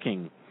require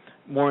cooking,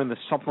 more in the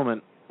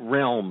supplement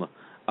realm,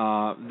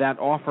 that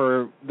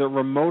offer the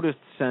remotest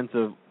sense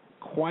of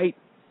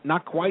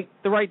not quite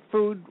the right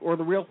food or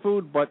the real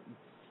food, but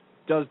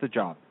does the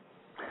job?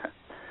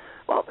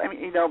 Well,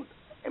 definitely.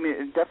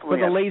 For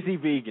the lazy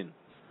vegan.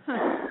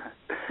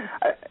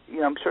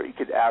 I'm sure you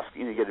could ask,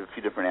 get a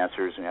few different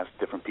answers and ask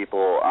different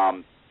people.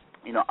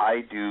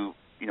 I do,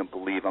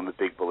 believe, I'm a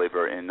big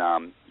believer in,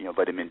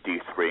 vitamin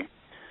D3.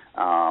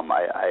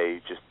 I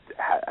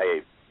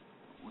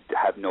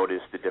have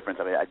noticed the difference.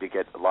 I did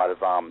get a lot of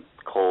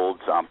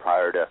colds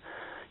prior to,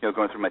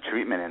 going through my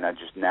treatment, and I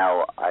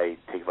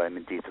take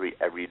vitamin D3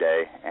 every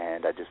day,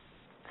 and I just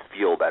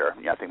feel better.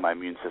 I think my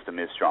immune system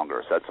is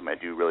stronger, so that's something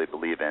I do really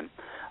believe in.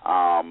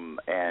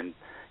 And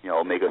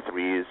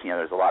omega-3s,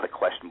 there's a lot of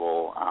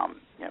questionable.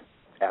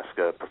 Ask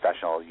a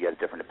professional, you get a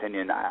different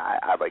opinion.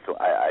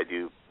 I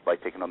do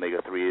like taking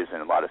omega-3s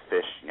and a lot of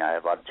fish. I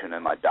have a lot of tuna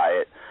in my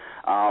diet.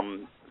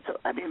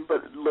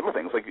 But little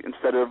things like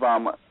instead of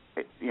going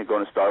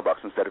to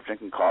Starbucks, instead of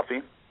drinking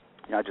coffee,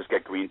 I just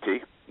get green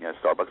tea.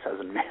 Starbucks has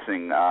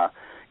amazing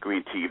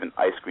green tea, even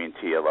iced green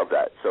tea. I love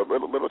that. So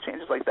little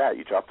changes like that.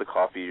 You drop the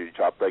coffee, you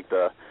drop like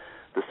the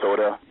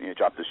soda, you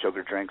drop the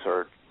sugar drinks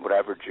or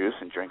whatever juice,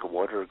 and drink a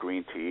water or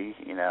green tea.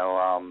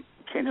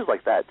 Changes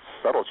like that,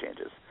 subtle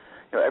changes.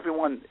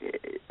 Everyone,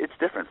 it's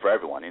different for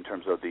everyone in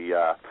terms of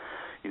the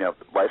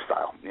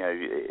lifestyle.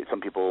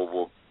 Some people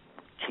will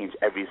change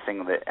every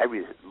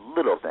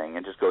little thing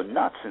and just go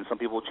nuts, and some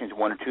people will change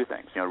one or two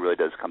things. It really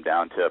does come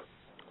down to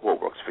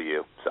what works for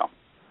you. So.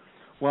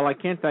 Well, I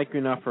can't thank you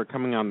enough for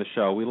coming on the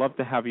show. We love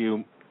to have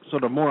you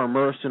sort of more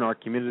immersed in our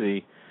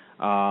community.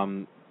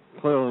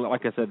 Clearly,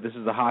 like I said, this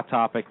is a hot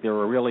topic.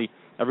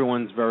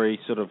 Everyone's very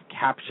sort of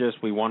captious.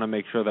 We want to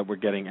make sure that we're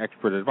getting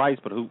expert advice,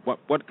 but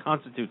what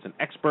constitutes an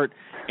expert?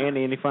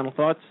 Andy, any final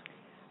thoughts?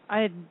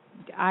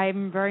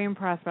 I'm very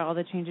impressed by all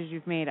the changes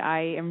you've made.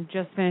 I am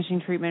just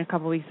finishing treatment a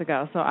couple weeks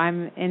ago, so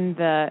I'm in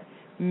the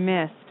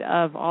midst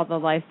of all the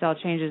lifestyle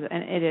changes,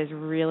 and it is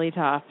really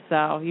tough.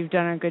 So you've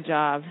done a good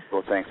job.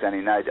 Well, thanks, Annie.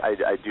 And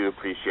I do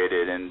appreciate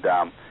it, and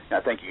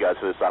thank you guys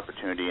for this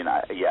opportunity. And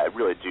I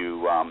really do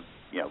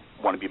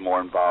want to be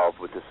more involved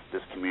with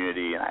this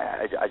community. And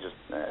I just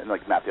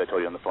like Matthew, I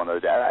told you on the phone the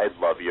other day, I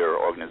love your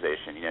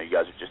organization. You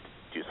guys just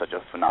do such a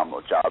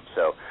phenomenal job.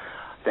 So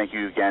thank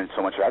you again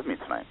so much for having me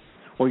tonight.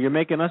 Well, you're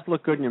making us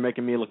look good and you're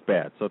making me look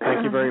bad. So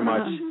thank you very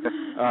much.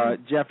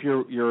 Jeff,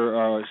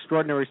 you're an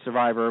extraordinary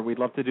survivor. We'd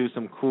love to do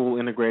some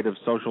cool integrative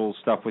social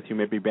stuff with you,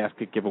 maybe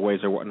basket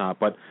giveaways or whatnot.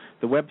 But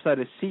the website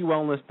is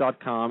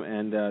cwellness.com,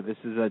 and this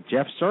is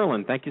Jeff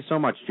Serlin. Thank you so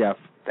much, Jeff.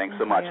 Thanks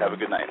so much. Have a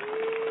good night.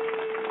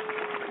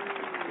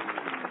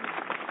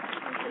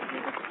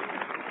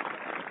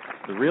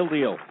 The real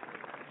deal.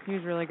 He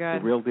was really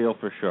good. The real deal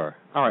for sure.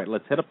 All right,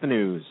 let's hit up the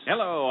news.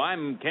 Hello,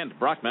 I'm Kent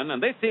Brockman,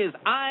 and this is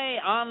Eye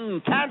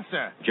on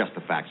Cancer. Just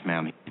the facts,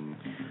 ma'am.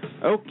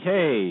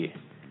 Okay.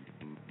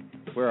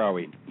 Where are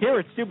we? Here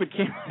at Stupid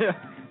Cancer.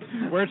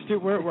 We're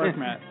at work,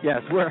 Matt.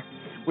 Yes,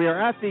 we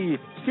are at the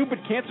Stupid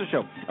Cancer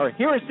Show. All right,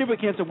 here at Stupid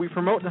Cancer, we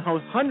promote and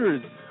host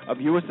hundreds of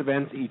U.S.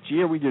 events each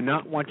year. We do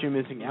not want you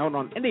missing out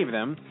on any of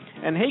them.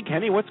 And hey,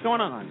 Kenny, what's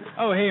going on?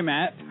 Oh, hey,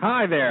 Matt.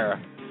 Hi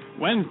there.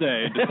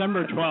 Wednesday,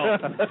 December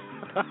 12th.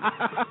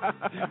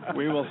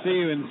 We will see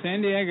you in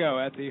San Diego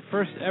at the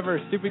first ever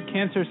Stupid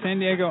Cancer San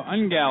Diego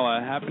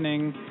Ungala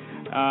happening.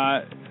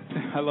 I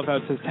love how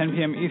it says 10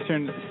 p.m.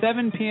 Eastern,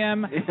 7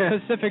 p.m.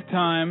 Pacific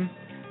time.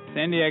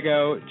 San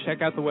Diego.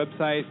 Check out the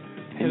website.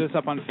 Hit us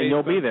up on Facebook. And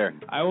you'll be there.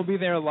 I will be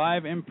there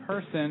live in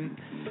person.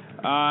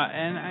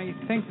 And I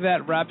think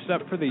that wraps it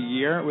up for the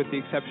year, with the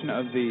exception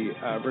of the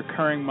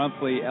recurring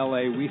monthly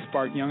LA We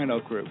Spark Young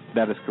Adult group.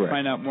 That is correct.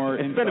 Find out more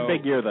info. It's been a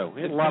big year, though.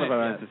 A lot of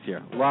events this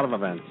year. A lot of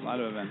events.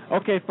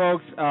 Okay,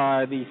 folks,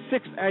 the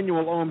 6th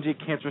Annual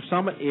OMG Cancer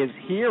Summit is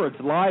here. It's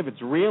live.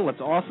 It's real.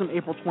 It's awesome.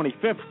 April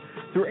 25th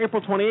through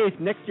April 28th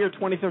next year,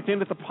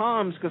 2013, at the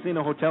Palms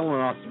Casino Hotel in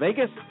Las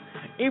Vegas.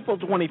 April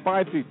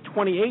 25 through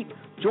 28,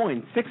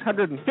 join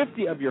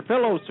 650 of your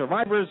fellow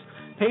survivors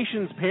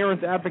patients,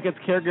 parents, advocates,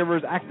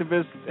 caregivers,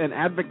 activists, and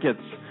advocates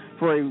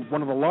for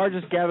one of the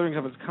largest gatherings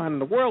of its kind in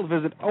the world.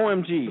 Visit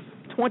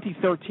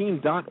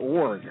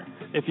omg2013.org.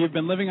 If you've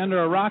been living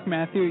under a rock,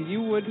 Matthew,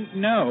 you wouldn't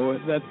know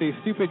that the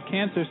Stupid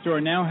Cancer Store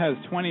now has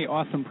 20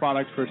 awesome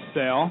products for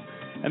sale,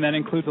 and that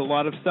includes a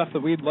lot of stuff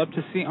that we'd love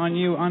to see on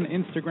you on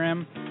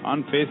Instagram,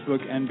 on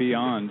Facebook, and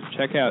beyond.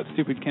 Check out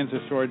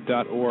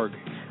stupidcancerstore.org.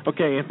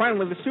 Okay, and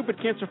finally, the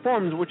Stupid Cancer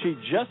Forums, which he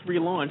just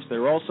relaunched.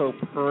 They're also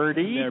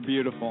pretty. They're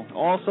beautiful.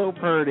 Also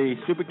pretty.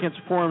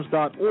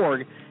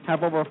 StupidCancerForums.org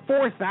have over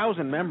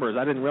 4,000 members.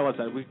 I didn't realize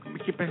that. We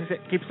keep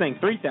saying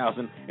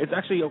 3,000. It's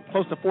actually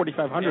close to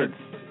 4,500. It's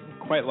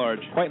quite large.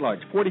 Quite large.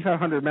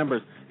 4,500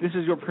 members. This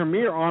is your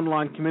premier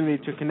online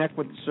community to connect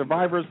with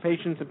survivors,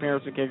 patients, and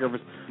parents and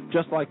caregivers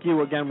just like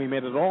you. Again, we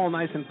made it all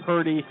nice and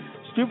pretty.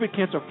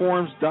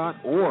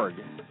 StupidCancerForums.org.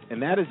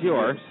 And that is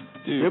your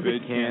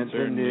Stupid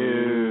Cancer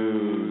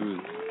News.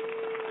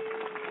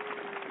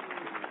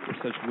 We're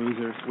such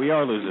losers. We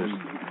are losers,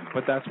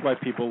 but that's why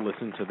people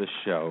listen to the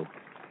show.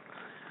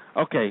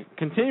 Okay,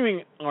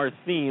 continuing our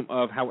theme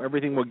of how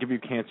everything will give you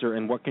cancer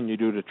and what can you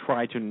do to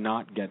try to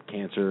not get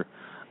cancer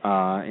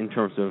in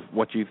terms of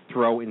what you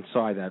throw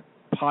inside that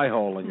pie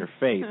hole in your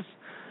face,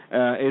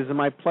 it is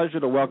my pleasure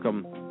to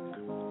welcome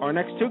our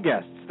next two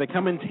guests. They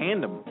come in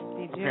tandem.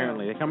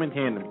 Apparently, they come in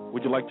tandem.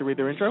 Would you like to read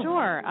their intro?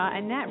 Sure.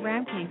 Annette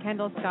Ramke and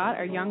Kendall Scott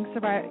are young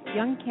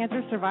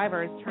cancer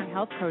survivors turned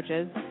health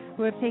coaches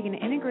who have taken an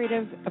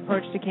integrative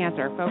approach to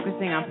cancer,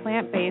 focusing on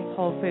plant-based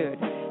whole food.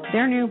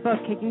 Their new book,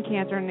 Kicking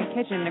Cancer in the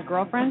Kitchen, The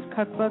Girlfriend's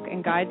Cookbook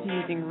and Guide to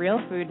Using Real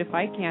Food to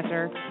Fight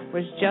Cancer,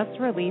 was just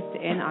released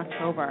in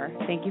October.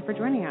 Thank you for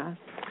joining us.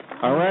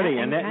 Alrighty,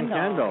 Annette and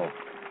Kendall.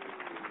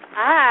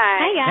 Hi.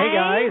 Hey, guys. Hey,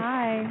 guys.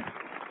 Hi.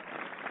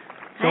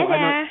 So, Hi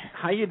there.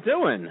 How you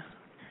doing?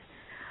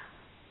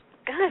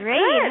 Good. Great.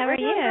 How are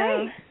you?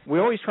 Great. We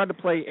always try to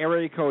play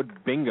area code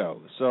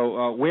bingo.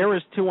 So where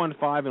is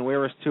 215 and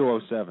where is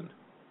 207?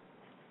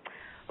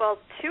 Well,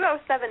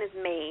 207 is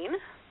Maine,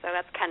 so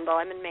that's Kendall.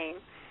 I'm in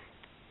Maine.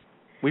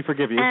 We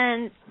forgive you.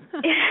 And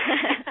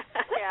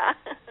yeah.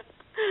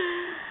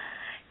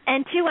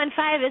 And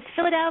 215 is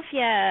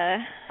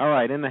Philadelphia. All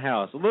right, in the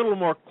house. A little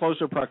more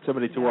closer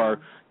proximity to our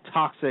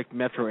toxic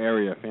metro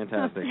area.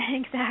 Fantastic.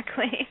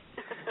 Exactly.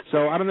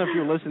 So I don't know if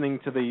you're listening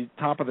to the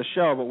top of the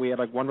show, but we had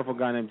a wonderful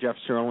guy named Jeff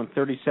Serlin,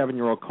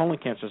 37-year-old colon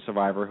cancer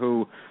survivor,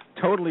 who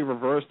totally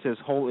reversed his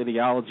whole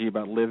ideology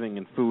about living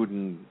and food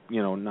and,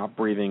 not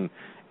breathing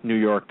New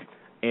York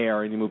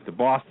air, and he moved to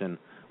Boston,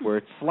 where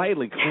it's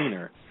slightly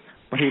cleaner.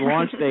 But he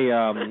launched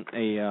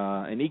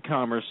an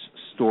e-commerce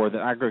store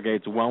that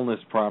aggregates wellness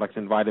products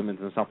and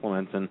vitamins and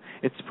supplements, and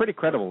it's pretty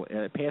credible.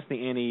 It passed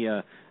the Annie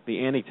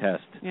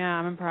test. Yeah,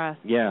 I'm impressed.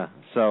 Yeah.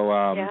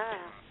 So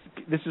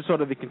this is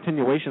sort of the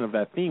continuation of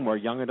that theme, where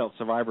young adult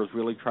survivors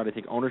really try to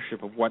take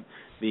ownership of what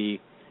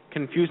the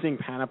confusing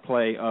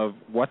panoply of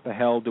what the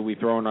hell do we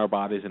throw in our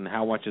bodies and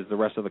how much is the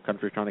rest of the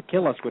country trying to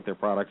kill us with their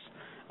products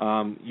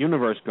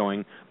universe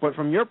going. But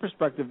from your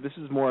perspective, this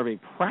is more of a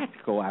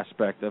practical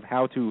aspect of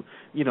how to,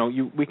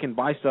 we can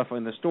buy stuff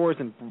in the stores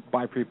and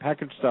buy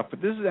prepackaged stuff,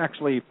 but this is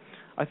actually,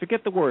 I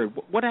forget the word,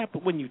 what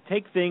happens when you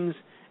take things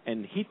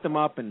and heat them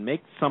up and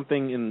make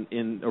something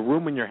in a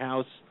room in your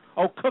house?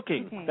 Oh,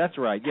 cooking. That's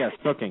right. Yes,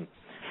 cooking.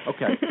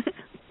 Okay.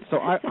 So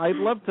I'd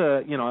love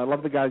to, I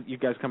love you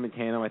guys come in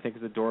tandem. I think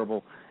it's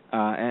adorable,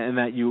 and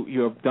that you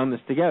have done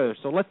this together.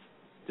 So let's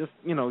just,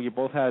 you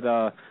both had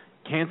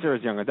cancer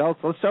as young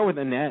adults. Let's start with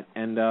Annette,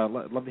 and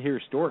love to hear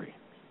your story.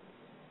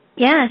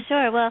 Yeah,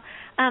 sure. Well,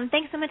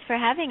 thanks so much for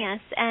having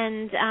us.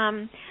 And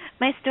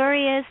my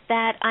story is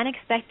that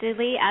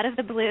unexpectedly, out of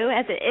the blue,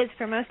 as it is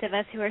for most of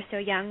us who are so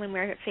young when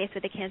we're faced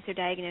with a cancer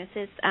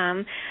diagnosis,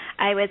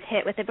 I was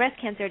hit with a breast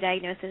cancer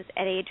diagnosis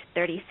at age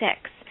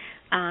 36.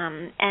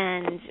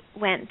 And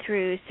went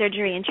through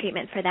surgery and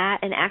treatment for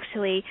that, and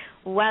actually,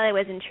 while I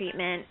was in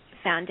treatment,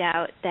 found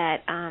out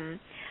that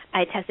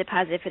I tested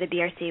positive for the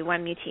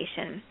BRCA1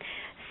 mutation.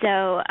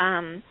 So,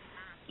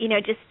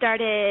 just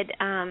started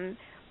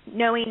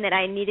knowing that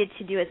I needed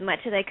to do as much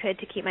as I could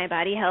to keep my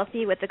body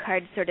healthy, with the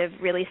cards sort of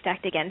really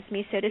stacked against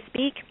me, so to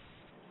speak.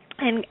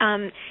 And,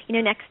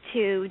 next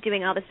to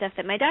doing all the stuff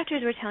that my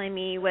doctors were telling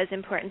me was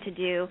important to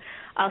do,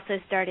 also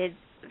started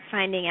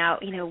finding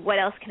out, what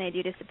else can I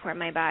do to support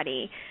my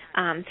body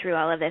through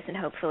all of this and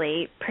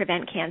hopefully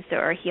prevent cancer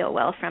or heal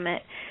well from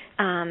it.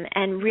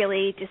 And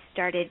really just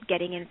started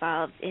getting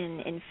involved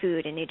in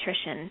food and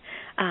nutrition.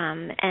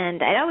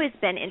 And I'd always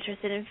been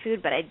interested in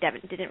food, but I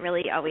didn't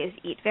really always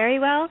eat very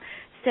well.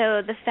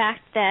 So the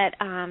fact that,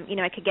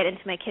 I could get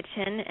into my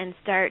kitchen and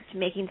start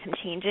making some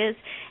changes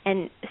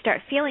and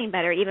start feeling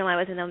better even while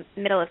I was in the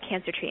middle of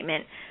cancer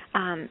treatment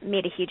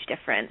made a huge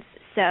difference.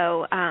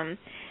 So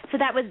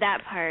that was that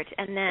part.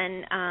 And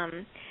then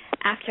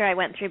after I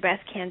went through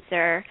breast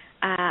cancer,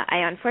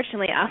 I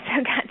unfortunately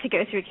also got to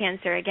go through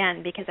cancer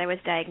again because I was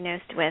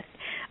diagnosed with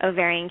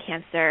ovarian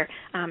cancer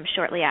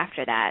shortly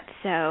after that.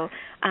 So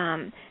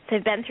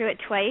I've been through it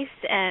twice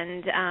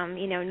and,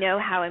 know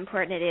how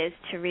important it is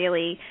to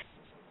really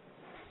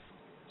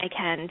I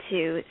can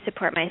to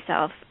support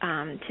myself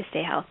to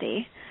stay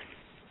healthy.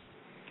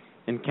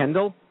 And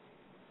Kendall?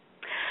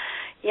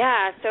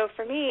 Yeah, so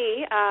for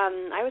me,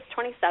 I was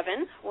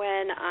 27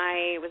 when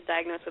I was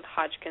diagnosed with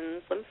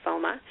Hodgkin's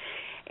lymphoma,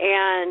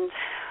 and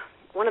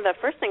one of the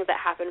first things that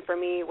happened for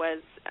me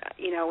was,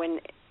 when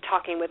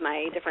talking with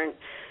my different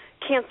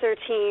cancer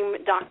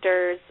team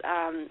doctors,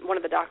 one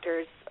of the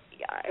doctors,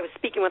 I was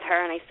speaking with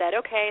her, and I said,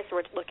 okay, so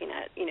we're looking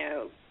at,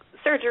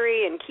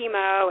 surgery and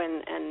chemo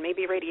and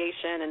maybe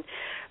radiation,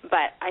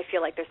 but I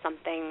feel like there's got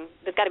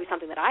to be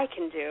something that I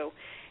can do.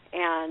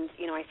 And,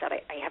 I said,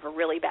 I have a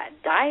really bad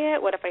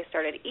diet. What if I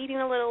started eating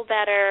a little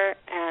better?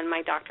 And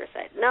my doctor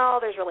said, no,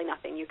 there's really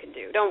nothing you can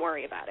do. Don't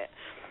worry about it.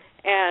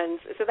 And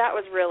so that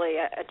was really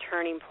a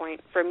turning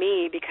point for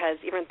me, because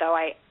even though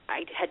I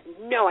had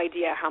no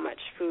idea how much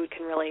food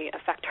can really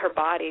affect our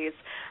bodies,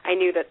 I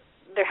knew that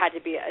there had to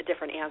be a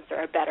different answer,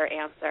 a better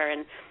answer.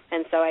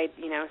 And so I,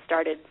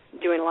 started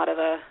doing a lot of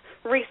the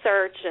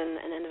research and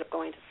ended up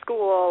going to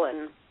school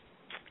and,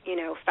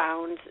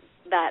 found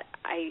that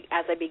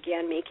as I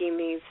began making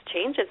these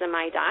changes in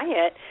my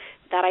diet,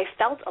 that I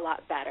felt a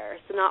lot better.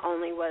 So not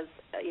only was,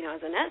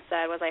 as Annette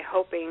said, was I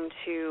hoping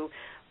to,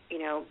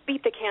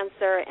 beat the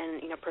cancer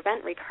and,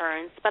 prevent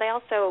recurrence, but I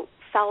also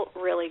felt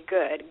really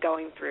good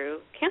going through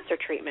cancer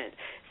treatment.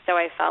 So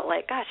I felt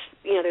like, gosh,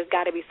 there's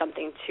got to be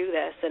something to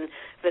this, and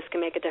this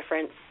can make a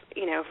difference,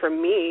 for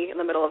me in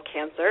the middle of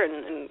cancer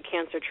and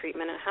cancer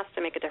treatment. It has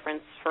to make a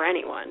difference for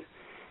anyone.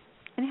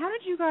 And how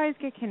did you guys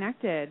get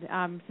connected?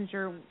 Since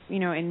you're,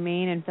 in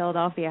Maine and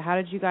Philadelphia, how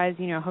did you guys,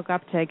 hook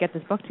up to get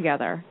this book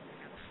together?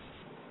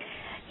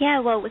 Yeah,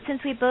 well,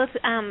 since we both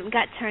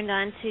got turned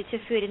on to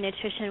food and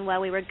nutrition while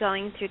we were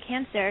going through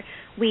cancer,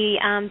 we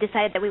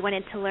decided that we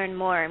wanted to learn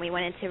more, and we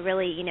wanted to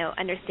really,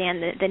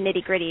 understand the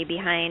nitty-gritty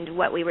behind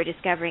what we were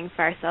discovering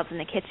for ourselves in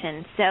the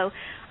kitchen. So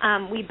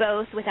we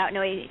both, without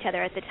knowing each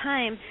other at the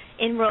time,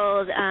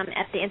 enrolled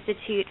at the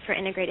Institute for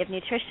Integrative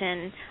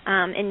Nutrition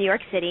in New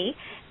York City,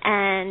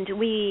 and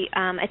we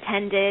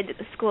attended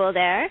school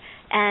there,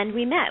 and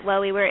we met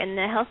while we were in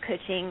the health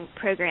coaching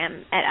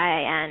program at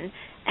IIN.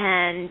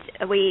 And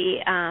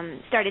we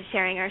started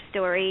sharing our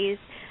stories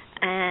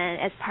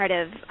and as part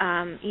of,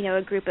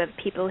 a group of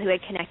people who had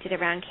connected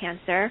around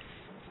cancer.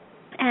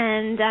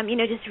 And,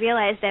 just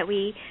realized that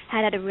we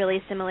had a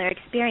really similar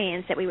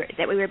experience, that we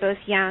were both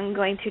young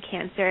going through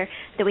cancer,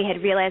 that we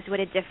had realized what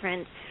a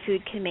difference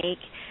food can make,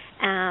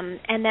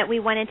 and that we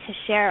wanted to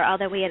share all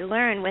that we had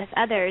learned with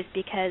others,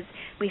 because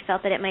we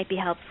felt that it might be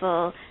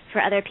helpful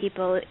for other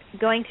people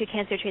going through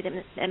cancer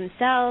treatment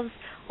themselves,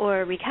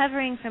 or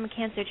recovering from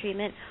cancer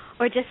treatment,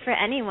 or just for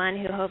anyone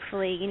who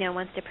hopefully,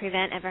 wants to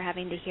prevent ever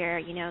having to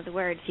hear, the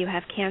words, you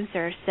have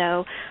cancer.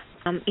 So,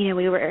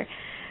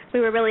 we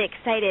were really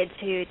excited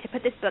to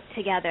put this book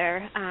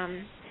together,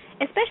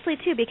 especially,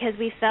 too, because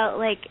we felt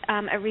like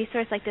a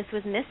resource like this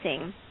was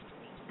missing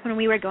when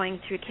we were going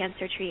through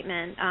cancer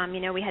treatment.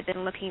 We had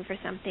been looking for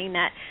something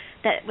that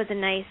was a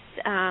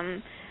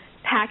nice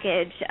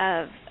package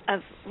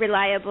of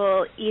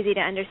reliable, easy to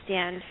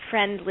understand,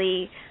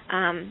 friendly,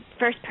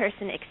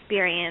 first-person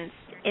experience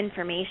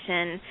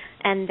information,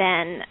 and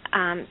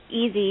then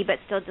easy but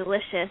still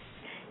delicious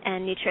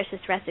and nutritious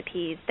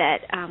recipes that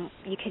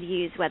you could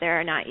use whether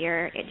or not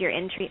you're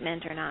in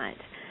treatment or not.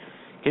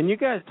 Can you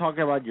guys talk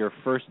about your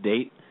first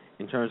date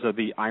in terms of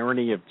the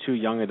irony of two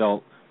young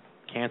adult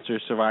cancer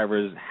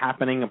survivors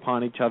happening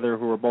upon each other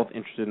who were both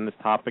interested in this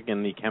topic,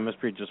 and the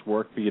chemistry just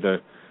worked for you to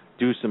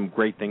do some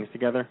great things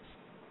together?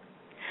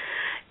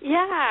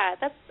 Yeah,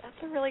 that's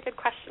a really good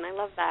question. I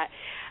love that.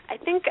 I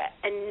think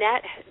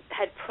Annette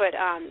had put,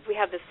 we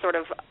have this sort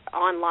of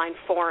online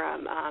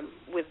forum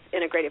with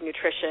integrative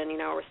nutrition,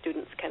 where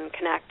students can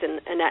connect,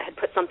 and Annette had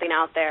put something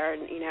out there,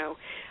 and,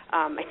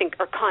 I think,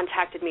 or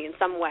contacted me in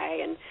some way.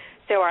 And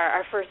so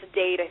our first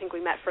date, I think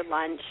we met for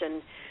lunch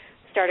and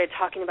started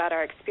talking about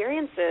our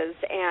experiences.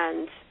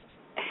 And,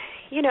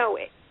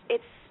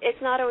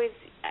 it's not always,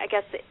 I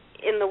guess,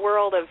 in the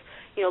world of,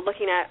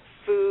 looking at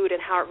food and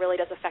how it really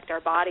does affect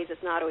our bodies,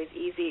 it's not always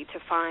easy to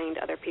find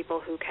other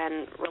people who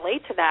can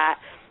relate to that,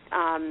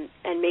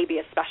 and maybe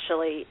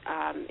especially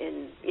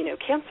in,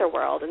 cancer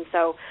world. And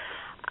so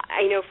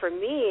I know for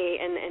me,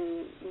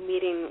 and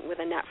meeting with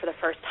Annette for the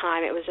first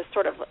time, it was just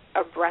sort of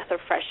a breath of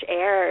fresh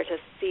air to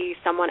see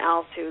someone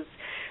else who's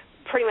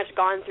pretty much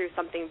gone through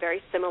something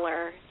very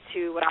similar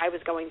to what I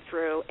was going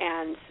through,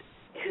 and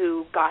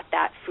who got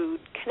that food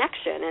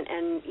connection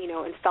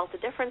and felt a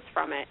difference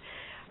from it.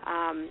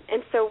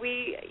 And so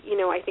we,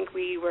 I think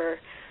we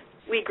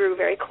grew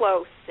very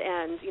close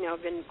and,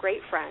 have been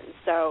great friends.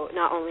 So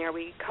not only are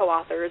we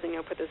co-authors and,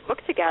 put this book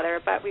together,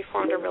 but we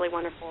formed a really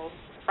wonderful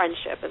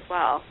friendship as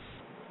well.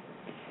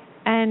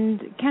 And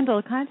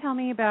Kendall, kind of tell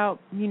me about,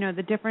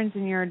 the difference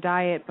in your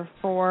diet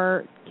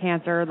before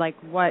cancer. Like,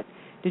 what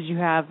did you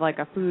have, like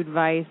a food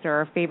vice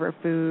or a favorite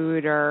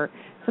food, or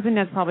something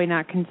that's probably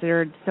not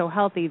considered so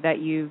healthy that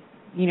you've,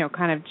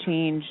 kind of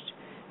changed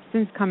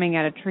since coming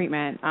out of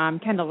treatment?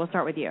 Kendall, we'll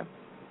start with you.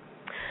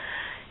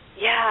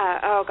 Yeah,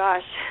 oh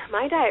gosh.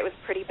 my diet was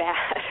pretty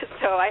bad.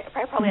 So I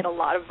probably had a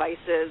lot of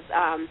vices.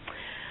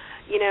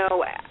 You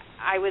know,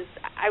 I was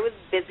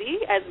busy,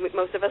 as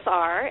most of us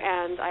are,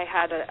 and I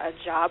had a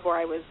job where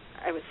I was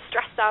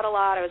stressed out a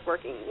lot. I was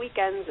working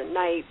weekends and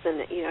nights,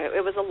 and you know,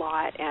 it was a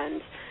lot.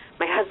 And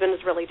my husband was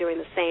really doing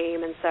the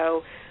same, and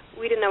so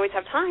we didn't always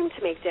have time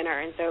to make dinner.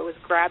 And so it was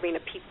grabbing a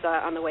pizza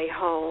on the way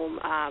home,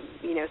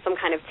 you know, some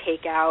kind of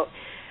takeout.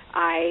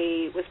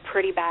 I was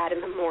pretty bad in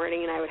the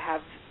morning, and I would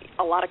have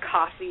a lot of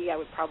coffee. I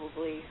would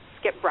probably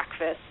skip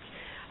breakfast.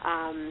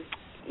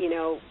 You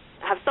know,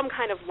 have some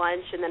kind of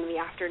lunch, and then in the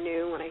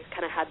afternoon, when I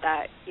kind of had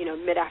that, you know,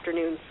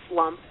 mid-afternoon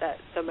slump that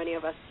so many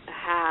of us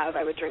have,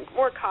 I would drink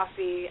more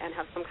coffee and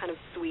have some kind of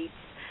sweets.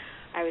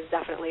 I was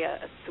definitely a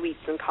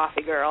sweets and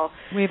coffee girl.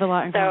 We have a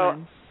lot in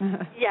common.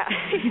 Yeah.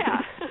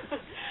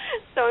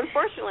 So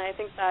unfortunately, I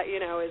think that, you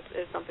know,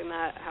 is something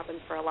that happens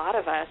for a lot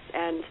of us,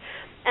 and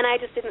I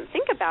just didn't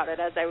think about it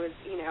as I was,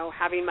 you know,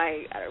 having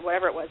my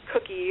whatever it was,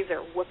 cookies or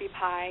whoopie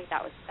pie.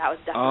 That was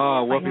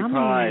definitely whoopie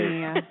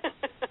pie.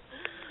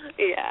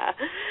 Yeah.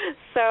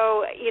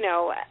 So, you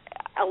know,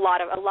 a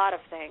lot of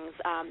things.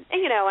 And,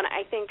 you know, and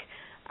I think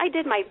I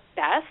did my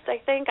best. I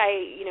think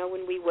you know,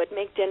 when we would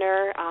make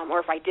dinner, or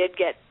if I did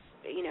get,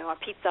 you know, a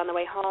pizza on the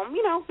way home,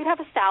 you know, we'd have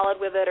a salad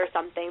with it or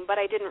something, but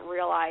I didn't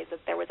realize that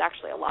there was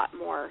actually a lot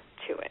more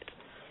to it.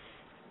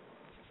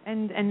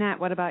 And Nat,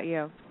 what about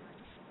you?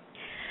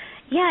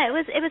 Yeah, it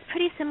was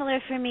pretty similar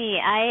for me.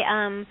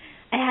 I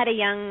had a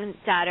young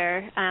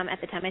daughter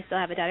at the time. I still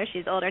have a daughter.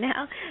 She's older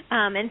now,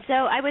 and so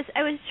I was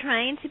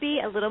trying to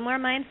be a little more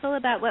mindful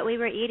about what we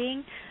were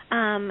eating,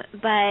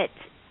 but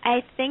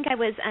I think I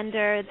was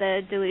under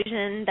the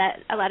delusion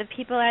that a lot of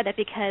people are, that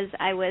because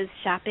I was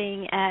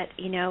shopping at,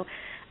 you know,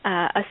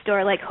 a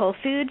store like Whole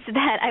Foods,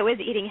 that I was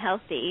eating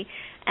healthy,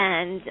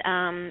 and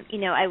you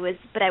know, I was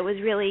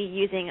really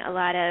using a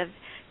lot of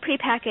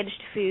prepackaged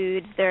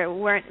foods. There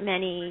weren't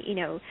many, you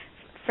know,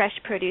 fresh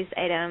produce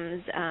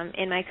items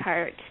in my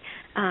cart.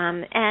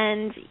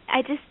 And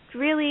I just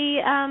really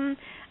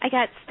I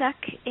got stuck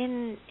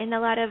in a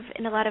lot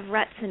of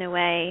ruts in a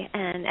way,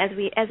 and as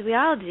we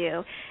all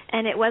do.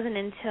 And it wasn't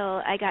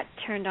until I got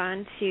turned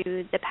on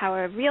to the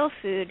power of real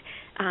food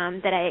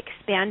that I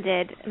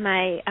expanded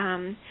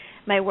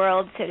my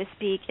world, so to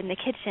speak, in the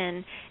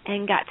kitchen,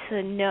 and got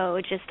to know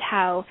just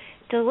how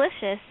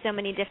delicious so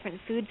many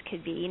different foods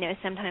could be. You know,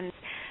 sometimes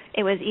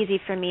it was easy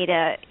for me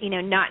to, you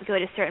know, not go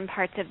to certain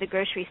parts of the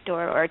grocery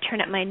store or turn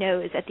up my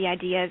nose at the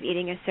idea of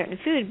eating a certain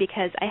food,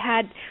 because I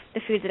had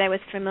the foods that I was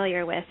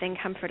familiar with and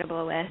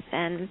comfortable with.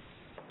 And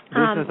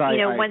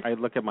I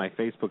look at my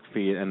Facebook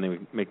feed, and the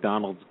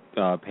McDonald's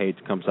page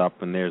comes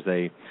up, and there's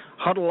a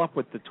huddle up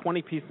with the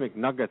 20-piece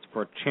McNuggets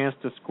for a chance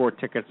to score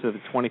tickets to the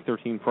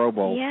 2013 Pro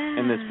Bowl,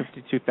 and there's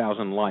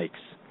 52,000 likes.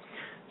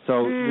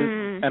 So,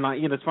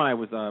 it's funny. I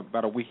was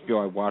about a week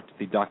ago. I watched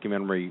the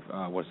documentary.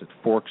 Was it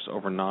Forks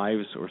Over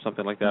Knives or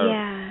something like that?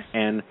 Yeah.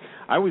 And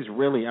I was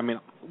really. I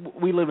mean,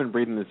 we live and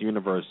breathe in this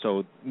universe,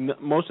 so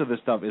most of this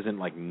stuff isn't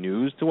like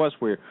news to us.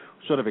 We're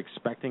sort of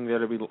expecting there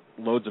to be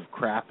loads of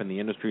crap, and the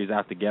industry is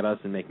out to get us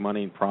and make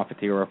money and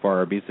profiteer off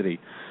our obesity.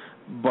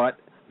 But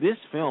this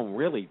film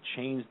really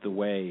changed the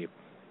way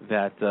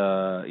that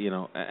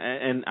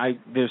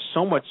there's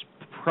so much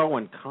pro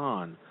and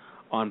con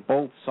on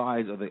both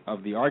sides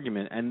of the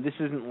argument, and this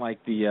isn't like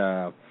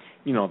the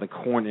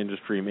corn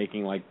industry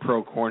making like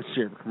pro corn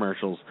syrup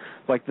commercials.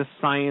 Like the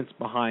science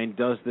behind,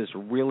 does this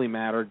really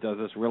matter? Does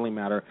this really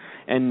matter?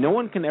 And no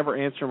one can ever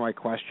answer my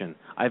question.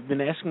 I've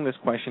been asking this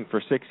question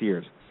for 6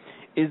 years.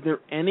 Is there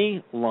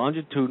any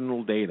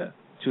longitudinal data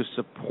to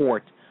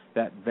support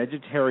that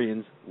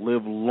vegetarians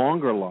live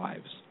longer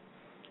lives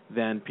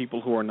than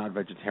people who are not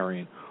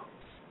vegetarian,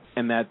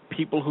 and that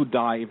people who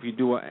die if you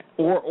do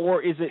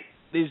or is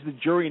the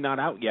jury not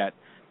out yet,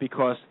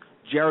 because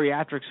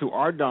geriatrics who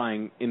are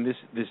dying in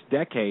this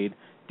decade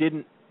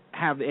didn't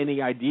have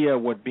any idea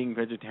what being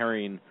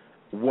vegetarian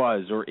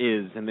was or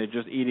is, and they're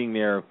just eating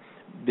their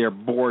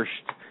borscht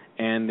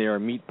and their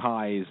meat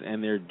pies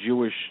and their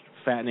Jewish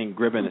fattening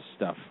gribbinus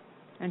stuff.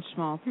 And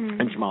schmaltz.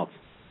 And schmaltz.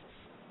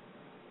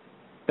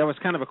 That was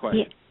kind of a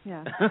question.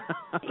 Yeah.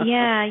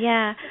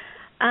 Yeah.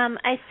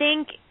 I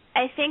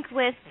think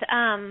with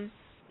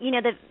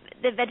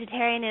the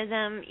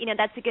vegetarianism,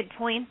 that's a good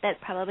point, that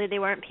probably they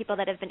weren't people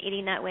that have been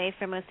eating that way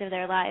for most of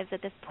their lives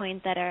at this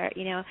point, that are,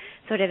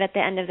 sort of at the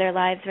end of their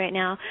lives right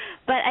now.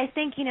 But I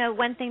think,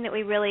 one thing that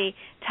we really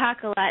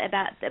talk a lot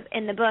about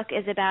in the book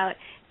is about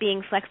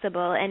being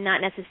flexible and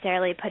not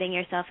necessarily putting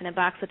yourself in a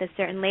box with a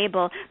certain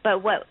label.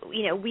 But what,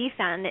 we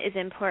found is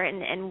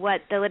important, and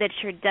what the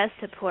literature does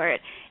support,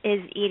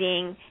 is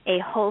eating a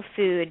whole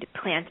food,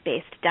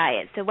 plant-based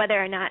diet. So whether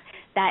or not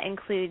that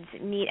includes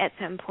meat at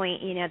some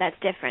point, that's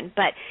different.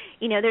 But,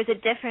 there's a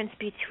difference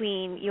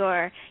between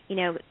your,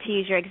 to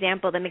use your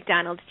example, the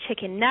McDonald's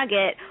chicken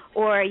nugget,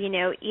 or,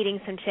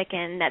 eating some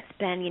chicken that's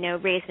been,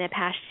 raised in a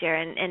pasture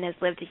and has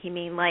lived a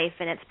humane life,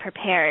 and it's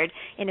prepared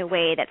in a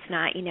way that's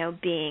not,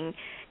 being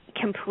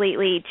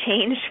completely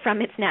changed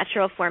from its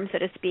natural form, so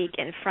to speak,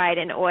 and fried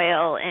in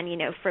oil and,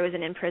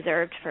 frozen and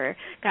preserved for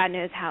God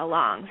knows how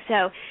long.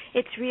 So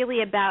it's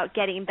really about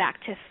getting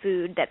back to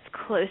food that's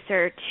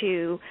closer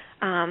to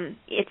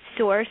its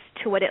source,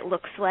 to what it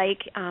looks like,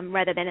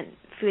 rather than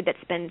food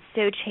that's been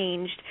so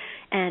changed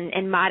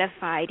and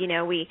modified.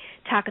 We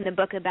talk in the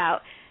book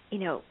about,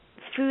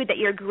 food that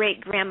your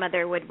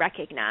great-grandmother would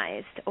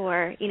recognize,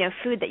 or,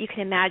 food that you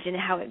can imagine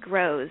how it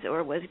grows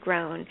or was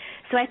grown.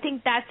 So I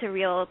think that's a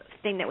real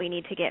thing that we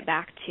need to get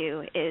back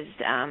to is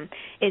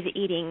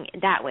eating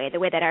that way, the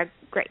way that our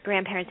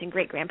great-grandparents and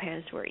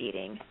great-grandparents were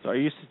eating. So are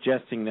you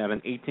suggesting that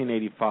in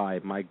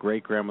 1885 my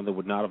great-grandmother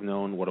would not have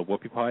known what a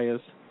whoopie pie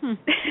is?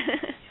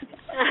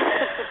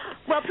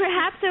 Well,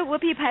 perhaps a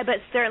whoopie pie, but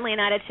certainly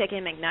not a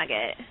chicken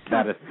McNugget.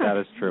 That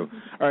is true.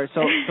 All right,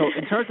 so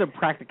in terms of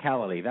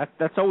practicality,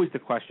 that's always the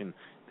question.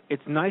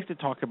 It's nice to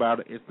talk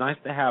about it. It's nice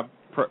to have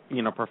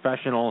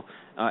professional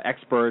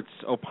experts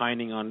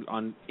opining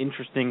on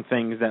interesting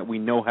things that we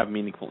know have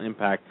meaningful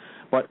impact.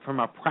 But from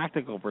a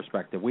practical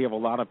perspective, we have a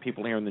lot of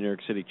people here in the New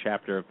York City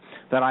chapter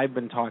that I've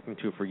been talking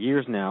to for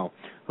years now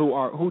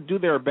who do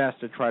their best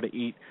to try to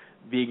eat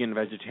vegan,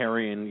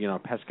 vegetarian,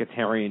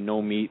 pescatarian,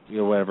 no meat,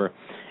 whatever.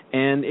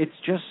 And it's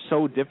just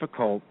so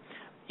difficult,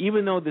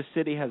 even though the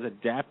city has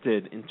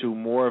adapted into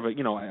more of a,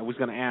 I was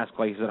going to ask,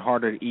 is it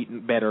harder to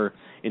eat better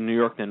in New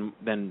York than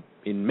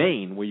in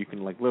Maine, where you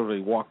can, literally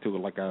walk to,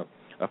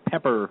 a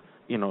pepper,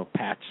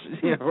 patch,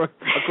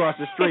 across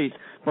the street.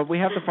 But we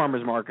have the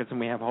farmers markets and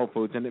we have Whole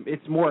Foods, and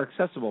it's more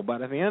accessible.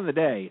 But at the end of the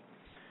day,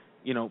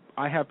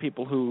 I have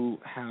people who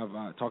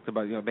have talked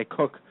about, they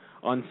cook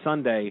on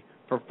Sunday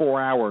for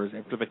 4 hours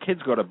after the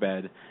kids go to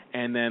bed,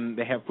 and then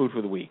they have food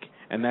for the week.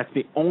 And that's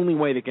the only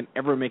way they can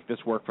ever make this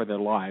work for their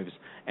lives.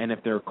 And if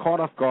they're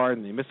caught off guard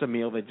and they miss a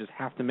meal, they just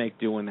have to make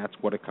do, and that's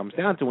what it comes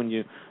down to when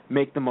you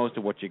make the most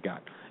of what you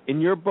got.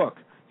 In your book,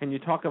 can you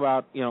talk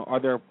about, are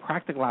there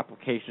practical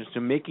applications to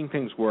making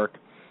things work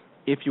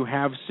if you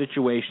have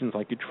situations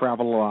like you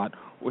travel a lot,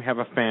 or you have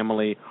a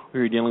family, or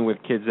you're dealing with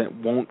kids that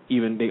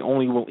they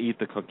only will eat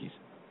the cookies?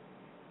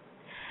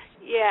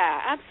 Yeah,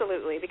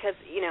 absolutely, because,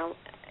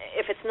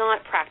 if it's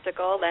not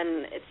practical,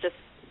 then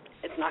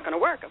it's not going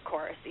to work, of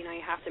course. You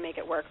have to make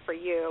it work for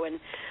you. And,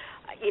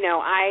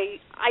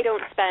 I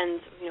don't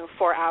spend,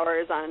 4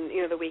 hours on,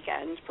 the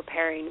weekend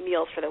preparing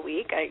meals for the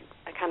week. I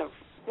kind of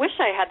wish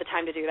I had the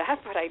time to do that,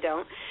 but I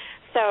don't.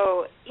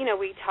 So,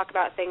 we talk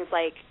about things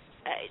like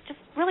just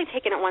really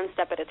taking it one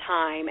step at a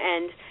time.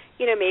 And,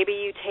 maybe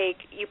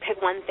you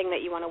pick one thing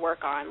that you want to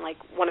work on. Like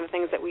one of the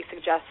things that we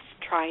suggest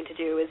trying to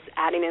do is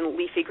adding in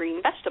leafy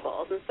green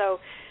vegetables. And so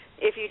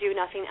if you do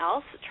nothing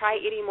else, try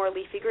eating more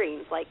leafy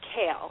greens like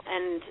kale.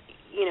 And,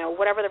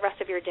 whatever the rest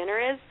of your dinner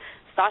is,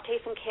 saute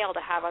some kale to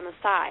have on the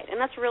side.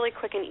 And that's really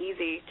quick and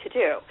easy to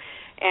do.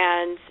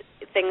 And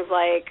things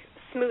like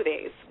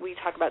smoothies. We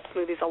talk about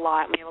smoothies a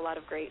lot, and we have a lot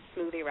of great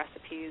smoothie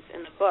recipes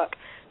in the book.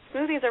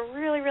 Smoothies are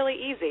really, really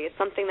easy. It's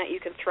something that you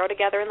can throw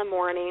together in the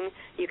morning.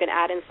 You can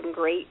add in some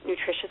great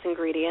nutritious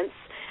ingredients.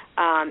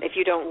 If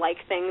you don't like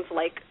things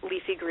like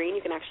leafy green,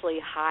 you can actually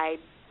hide,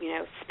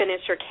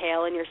 spinach or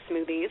kale in your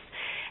smoothies.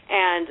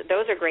 And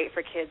those are great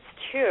for kids,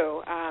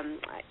 too.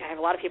 I have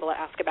a lot of people that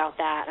ask about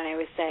that, and I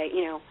always say,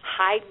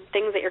 hide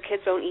things that your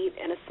kids don't eat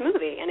in a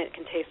smoothie, and it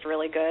can taste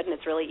really good, and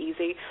it's really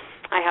easy.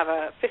 I have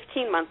a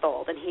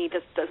 15-month-old, and he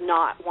just does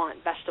not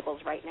want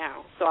vegetables right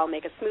now. So I'll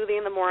make a smoothie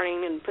in the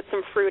morning and put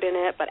some fruit in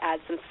it, but add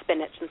some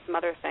spinach and some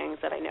other things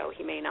that I know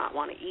he may not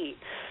want to eat.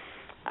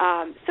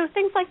 So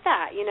things like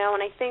that,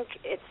 and I think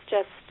it's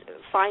just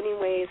finding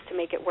ways to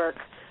make it work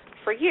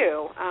for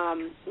you.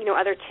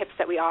 Other tips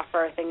that we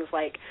offer are things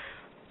like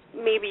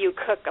maybe you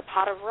cook a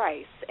pot of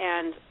rice,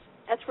 and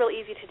that's real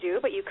easy to do,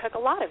 but you cook a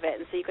lot of it,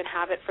 and so you can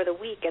have it for the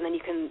week, and then you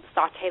can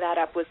saute that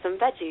up with some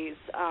veggies,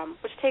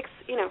 which takes,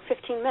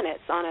 15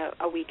 minutes on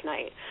a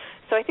weeknight.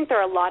 So I think there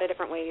are a lot of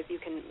different ways you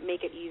can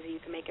make it easy, you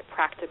can make it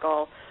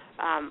practical,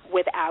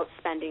 without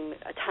spending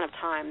a ton of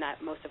time that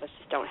most of us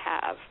just don't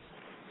have.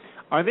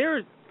 Are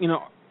there,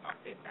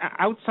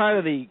 outside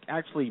of the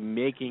actually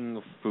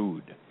making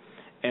food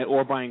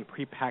or buying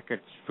prepackaged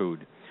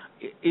food,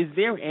 is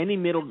there any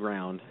middle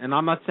ground? And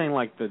I'm not saying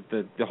like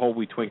the whole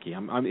wheat Twinkie.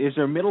 Is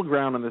there a middle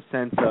ground in the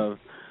sense of,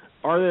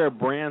 are there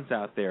brands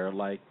out there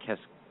like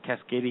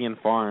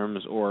Cascadian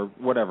Farms or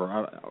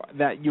whatever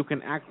that you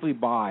can actually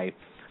buy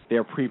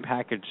their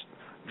prepackaged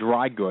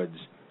dry goods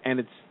and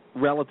it's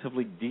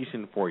relatively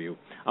decent for you?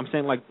 I'm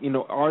saying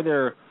are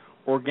there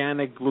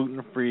organic,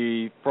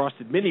 gluten-free,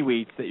 frosted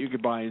mini-wheats that you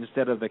could buy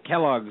instead of the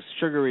Kellogg's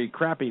sugary,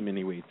 crappy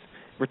mini-wheats?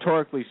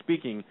 Rhetorically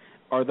speaking,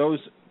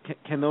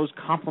 can those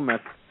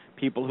complement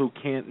people who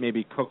can't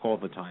maybe cook all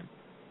the time?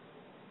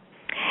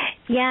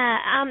 Yeah,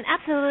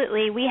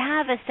 absolutely. We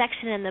have a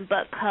section in the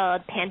book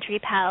called Pantry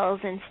Pals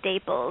and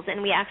Staples,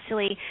 and we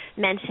actually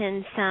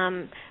mentioned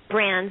some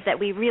brands that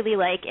we really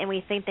like and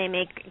we think they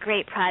make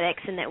great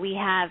products and that we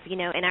have, in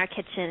our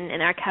kitchen,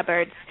 in our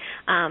cupboards,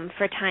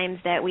 for times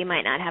that we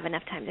might not have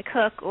enough time to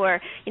cook,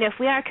 or, if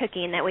we are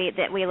cooking, that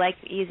we like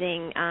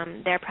using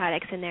their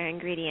products and their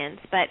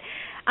ingredients. But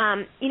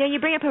you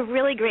bring up a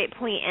really great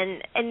point,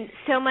 and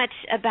so much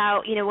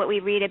about, what we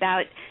read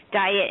about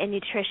diet and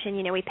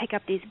nutrition. We pick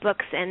up these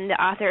books and the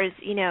authors,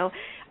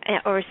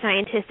 or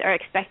scientists are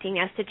expecting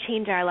us to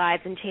change our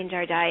lives and change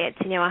our diets,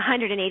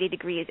 180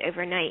 degrees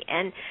overnight.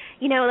 And,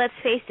 let's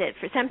face it,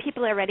 for some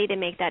people are ready to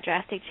make that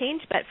drastic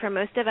change, but for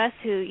most of us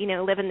who,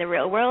 live in the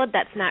real world,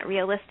 that's not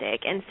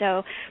realistic. And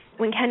so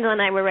when Kendall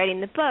and I were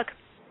writing the book,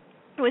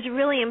 it was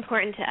really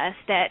important to us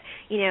that,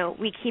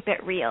 we keep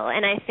it real.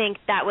 And I think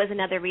that was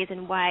another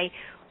reason why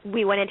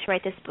we wanted to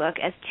write this book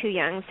as two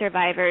young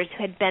survivors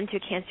who had been through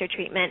cancer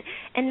treatment,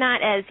 and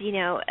not as,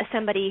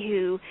 somebody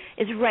who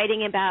is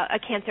writing about a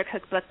cancer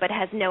cookbook but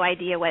has no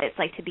idea what it's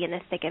like to be in the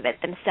thick of it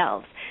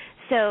themselves.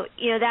 So,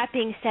 that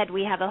being said,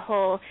 we have a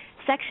whole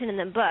section in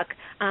the book,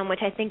 which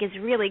I think is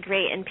really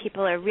great and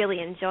people are really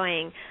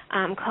enjoying,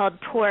 called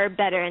Poor,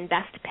 Better, and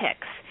Best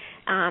Picks.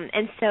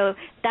 And so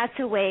that's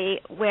a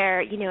way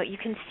where, you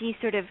can see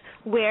sort of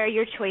where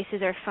your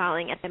choices are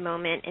falling at the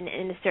moment in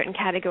a certain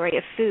category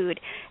of food.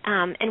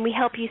 And we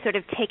help you sort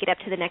of take it up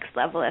to the next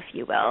level, if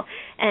you will.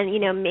 And,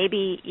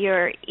 maybe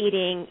you're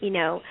eating,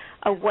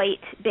 a white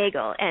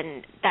bagel,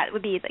 and that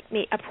would be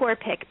like a poor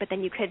pick, but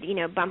then you could,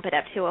 bump it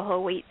up to a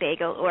whole wheat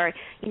bagel, or,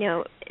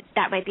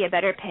 that might be a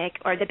better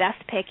pick, or the best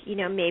pick,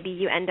 maybe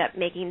you end up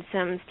making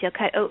some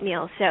steel-cut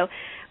oatmeal. So,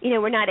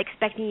 we're not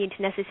expecting you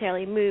to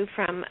necessarily move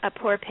from a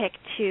poor pick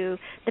to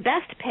the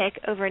best pick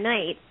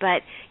overnight,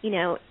 but,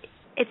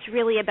 it's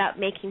really about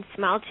making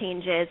small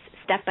changes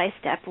step by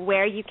step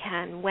where you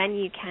can, when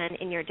you can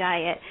in your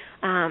diet,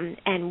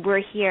 and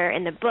we're here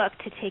in the book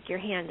to take your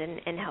hand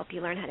and help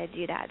you learn how to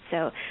do that.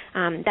 So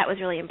that was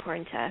really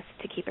important to us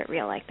to keep it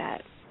real like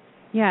that.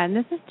 Yeah, and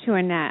this is to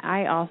Annette.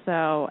 I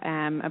also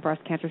am a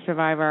breast cancer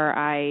survivor.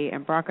 I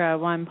am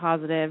BRCA1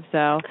 positive,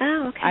 so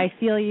I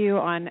feel you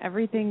on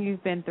everything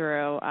you've been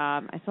through.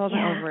 I still have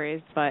my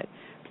ovaries, but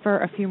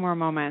for a few more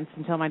moments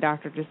until my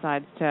doctor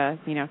decides to,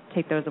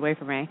 take those away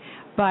from me.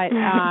 But,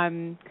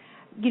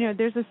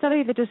 there's a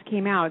study that just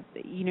came out,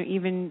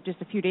 even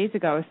just a few days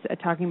ago,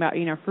 talking about,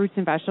 fruits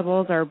and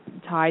vegetables are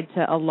tied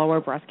to a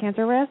lower breast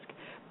cancer risk.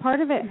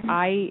 Part of it,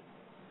 I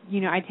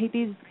take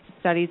these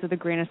studies with a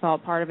grain of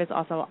salt. Part of it's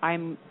also,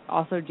 I'm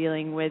also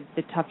dealing with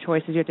the tough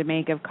choices you have to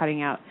make of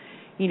cutting out,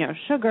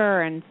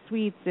 sugar and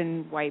sweets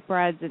and white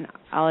breads. And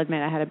I'll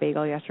admit I had a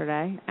bagel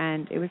yesterday,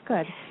 and it was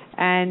good.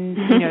 And,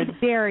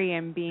 dairy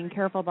and being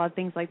careful about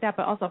things like that.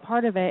 But also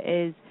part of it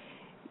is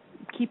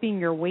keeping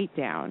your weight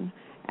down.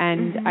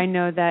 And I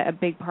know that a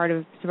big part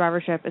of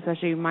survivorship,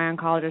 especially my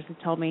oncologist has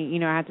told me,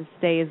 I have to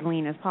stay as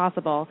lean as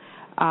possible.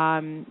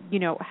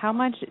 How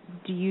much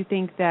do you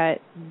think that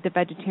the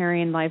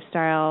vegetarian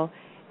lifestyle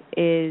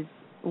is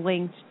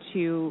linked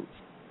to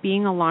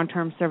being a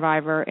long-term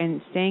survivor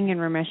and staying in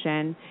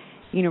remission,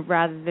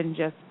 rather than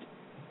just,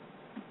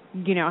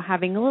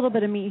 having a little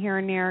bit of meat here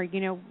and there?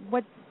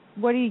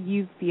 What do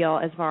you feel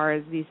as far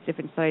as these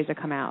different studies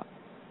that come out?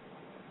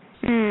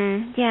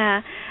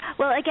 Yeah.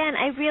 Well, again,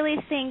 I really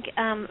think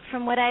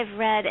from what I've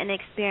read and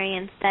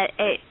experienced that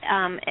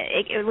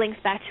it links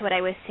back to what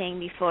I was saying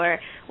before,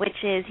 which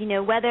is,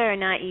 whether or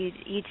not you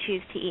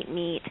choose to eat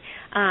meat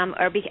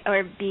or be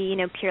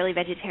purely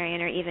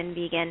vegetarian or even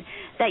vegan,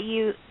 that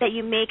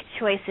you make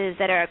choices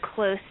that are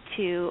close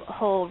to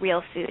whole,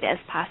 real food as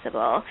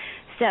possible.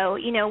 So,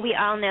 we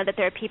all know that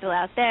there are people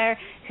out there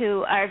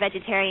who are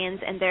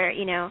vegetarians and they're,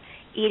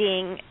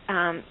 eating,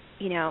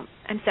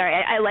 I'm sorry,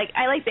 I like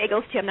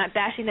bagels too. I'm not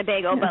bashing the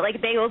bagel, but like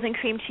bagels and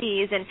cream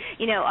cheese and,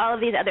 all of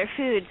these other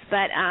foods,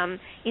 but,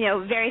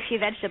 very few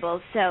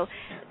vegetables. So,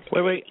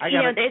 wait, I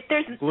got it.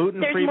 There's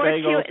gluten-free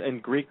bagels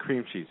and Greek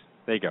cream cheese.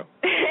 There you go.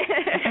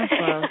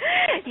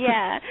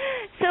 Yeah.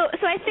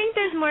 So I think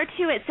there's more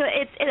to it. So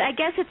I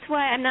guess it's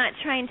why I'm not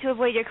trying to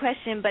avoid your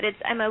question, but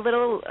I'm a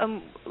little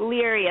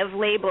leery of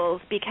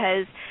labels,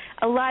 because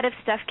a lot of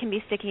stuff can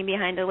be sticking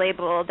behind a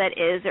label that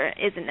is or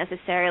isn't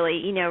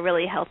necessarily,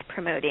 really health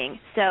promoting.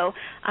 So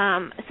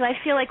I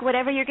feel like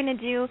whatever you're going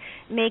to do,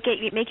 make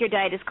your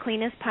diet as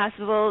clean as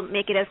possible,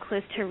 make it as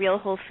close to real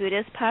whole food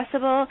as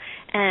possible,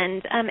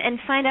 and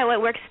find out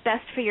what works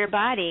best for your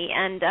body.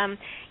 And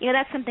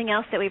that's something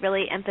else that we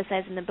really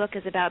emphasize in the book,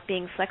 is about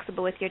being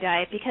flexible with your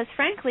diet, because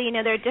frankly,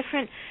 there are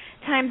different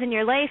times in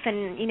your life,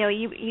 and you know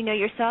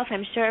yourself,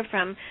 I'm sure,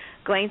 from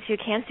going through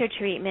cancer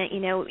treatment,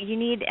 you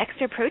need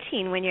extra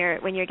protein when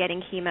you're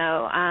getting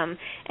chemo,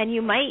 and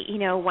you might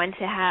want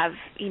to have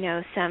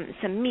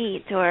some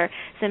meat or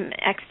some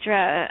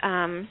extra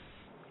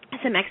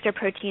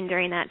protein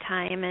during that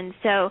time. And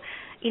so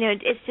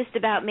it's just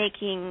about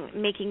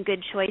making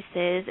good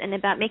choices, and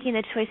about making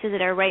the choices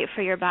that are right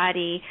for your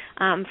body,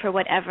 for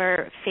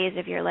whatever phase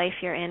of your life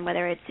you're in,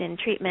 whether it's in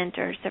treatment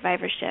or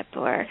survivorship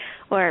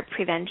or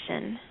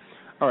prevention.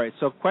 All right,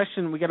 so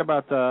question, we got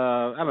about, 6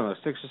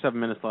 or 7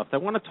 minutes left. I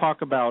want to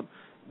talk about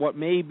what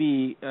may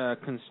be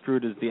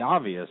construed as the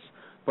obvious,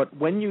 but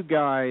when you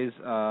guys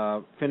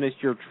finished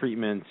your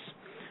treatments,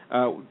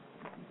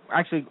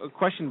 actually, a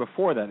question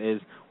before that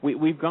is,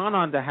 we've gone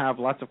on to have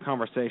lots of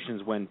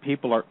conversations when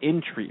people are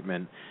in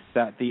treatment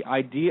that the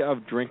idea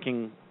of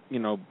drinking,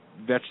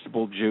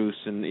 vegetable juice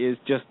and is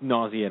just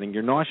nauseating.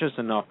 You're nauseous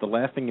enough. The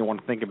last thing you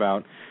want to think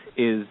about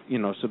is,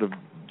 sort of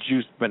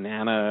juiced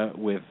banana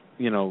with,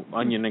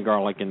 onion and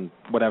garlic and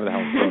whatever the hell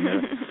is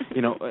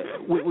in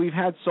there. We've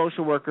had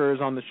social workers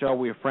on the show.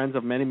 We have friends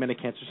of many, many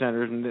cancer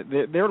centers,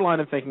 and their line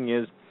of thinking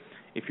is,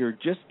 if you're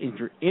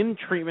in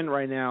treatment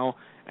right now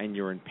and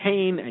you're in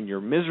pain and you're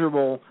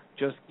miserable,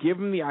 just give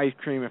them the ice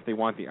cream if they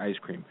want the ice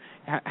cream.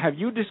 Have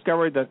you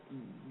discovered that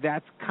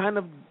that's kind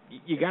of,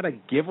 you got to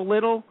give a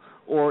little,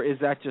 or is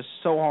that just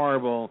so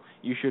horrible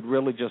you should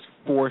really just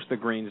force the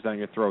greens down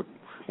your throat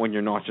when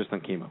you're nauseous on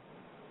chemo?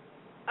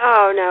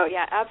 Oh, no,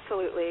 yeah,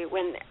 absolutely.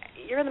 When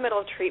you're in the middle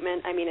of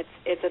treatment, I mean,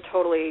 it's a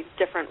totally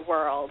different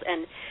world.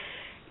 And,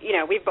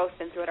 we've both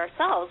been through it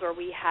ourselves where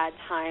we had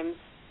times,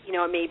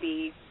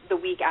 maybe the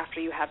week after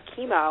you have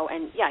chemo,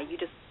 and, yeah,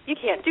 you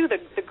can't do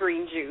the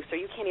green juice, or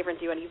you can't even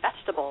do any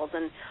vegetables,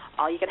 and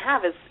all you can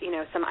have is,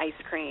 some ice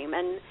cream.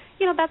 And,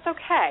 that's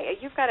okay.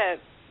 You've got to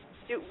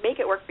make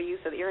it work for you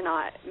so that you're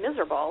not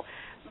miserable.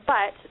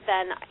 But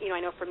then, I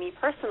know for me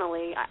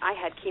personally, I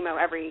had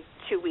chemo every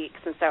 2 weeks,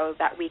 and so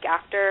that week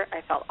after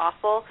I felt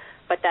awful,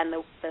 but then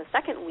the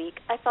second week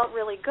I felt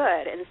really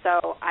good, and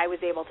so I was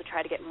able to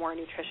try to get more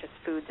nutritious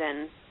foods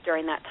in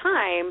during that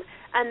time,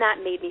 and that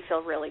made me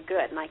feel really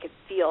good, and I could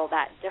feel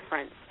that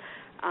difference.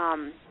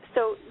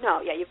 So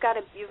no, yeah, you've got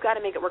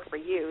to make it work for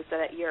you so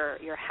that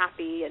you're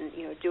happy and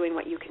doing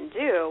what you can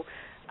do.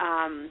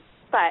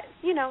 But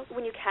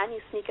when you can, you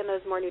sneak in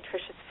those more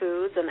nutritious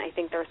foods, and I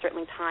think there are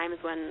certainly times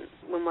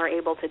when we're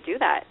able to do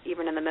that,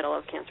 even in the middle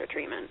of cancer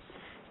treatment.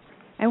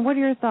 And what are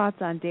your thoughts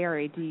on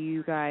dairy? Do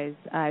you guys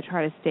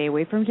try to stay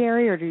away from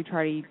dairy, or do you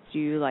try to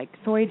do like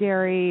soy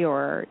dairy,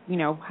 or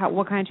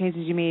what kind of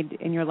changes you made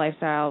in your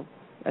lifestyle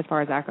as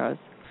far as that goes?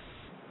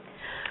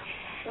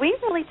 We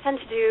really tend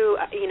to do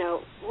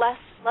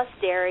less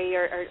dairy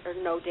or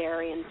no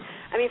dairy, and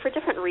I mean for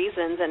different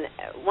reasons.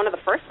 And one of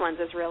the first ones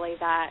is really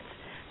that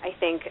I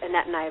think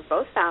Annette and I have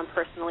both found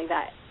personally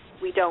that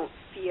we don't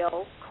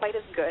feel quite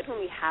as good when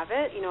we have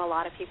it. A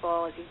lot of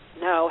people, as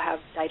you know, have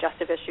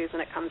digestive issues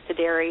when it comes to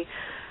dairy.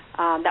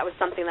 That was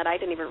something that I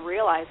didn't even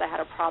realize I had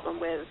a problem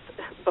with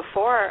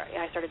before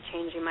I started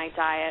changing my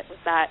diet, was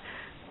that,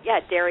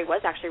 dairy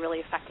was actually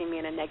really affecting me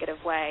in a negative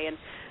way. And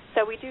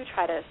so we do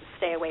try to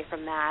stay away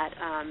from that.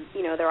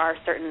 There are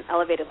certain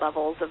elevated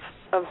levels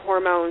of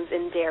hormones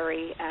in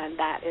dairy, and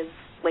that is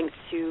linked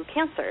to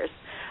cancers.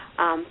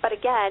 But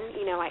again,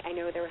 I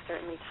know there were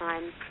certainly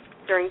times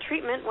during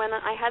treatment when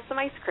I had some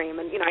ice cream,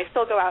 and I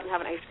still go out and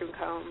have an ice cream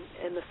cone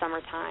in the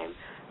summertime.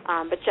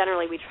 But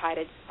generally, we try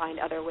to find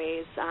other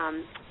ways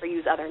or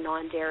use other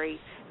non-dairy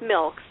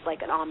milks,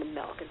 like an almond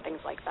milk and things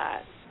like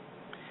that.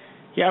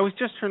 Yeah, I was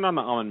just turned on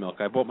the almond milk.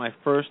 I bought my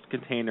first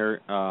container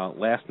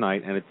last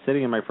night, and it's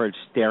sitting in my fridge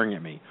staring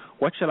at me.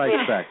 What should I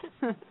expect?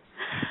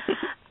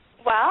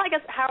 Well, I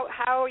guess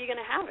how are you going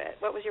to have it?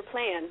 What was your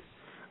plan?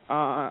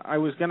 I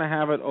was going to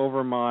have it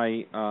over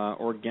my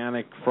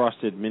organic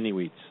frosted mini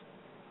wheats.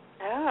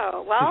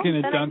 Oh, well. He's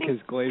going to dunk his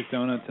glazed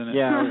donuts in it.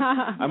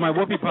 Yeah, my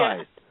whoopie pie.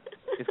 Yeah.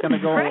 It's going to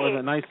go right. with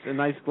a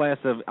nice glass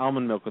of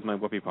almond milk with my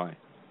whoopie pie.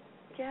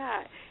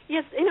 Yeah.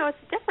 Yes, it's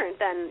different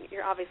than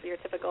your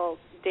typical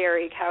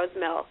dairy cow's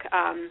milk.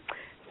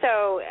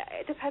 So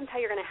it depends how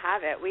you're going to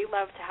have it. We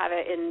love to have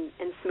it in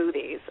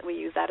smoothies. We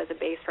use that as a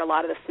base for a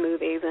lot of the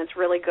smoothies, and it's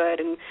really good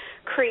and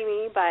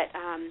creamy, but,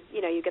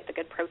 you get the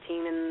good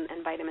protein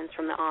and vitamins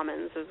from the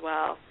almonds as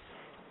well.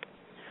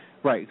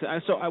 Right.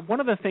 So one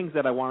of the things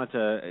that I wanted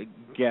to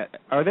get,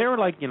 are there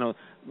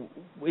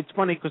it's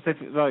funny because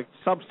they're like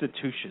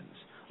substitutions.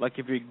 Like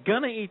if you're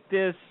going to eat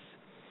this,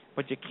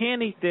 but you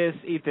can't eat this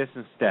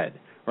instead,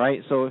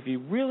 right? So if you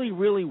really,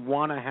 really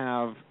want to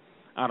have,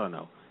 I don't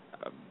know,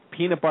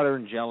 peanut butter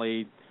and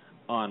jelly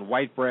on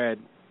white bread,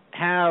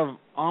 have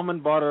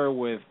almond butter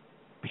with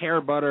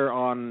pear butter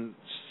on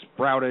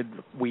sprouted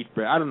wheat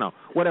bread. I don't know,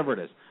 whatever it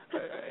is.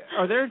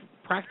 Are there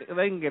practical?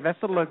 That's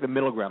sort of like the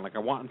middle ground. Like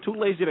I'm too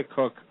lazy to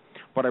cook,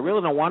 but I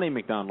really don't want to eat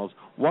McDonald's.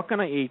 What can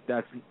I eat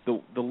that's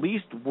the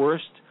least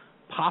worst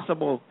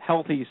possible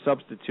healthy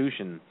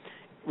substitution?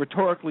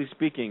 Rhetorically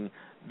speaking,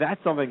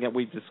 that's something that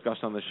we've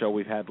discussed on the show.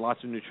 We've had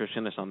lots of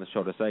nutritionists on the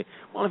show to say,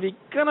 well, if you're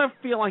going to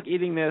feel like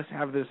eating this,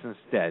 have this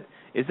instead.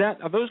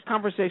 Are those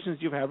conversations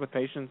you've had with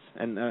patients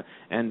and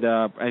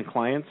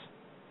clients?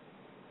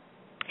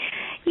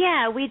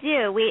 Yeah, we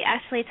do. We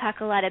actually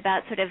talk a lot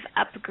about sort of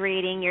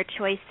upgrading your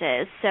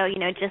choices. So,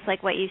 just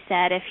like what you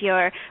said,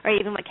 or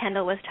even what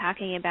Kendall was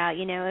talking about,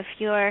 if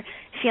you're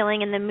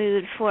feeling in the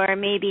mood for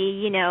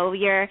maybe,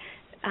 your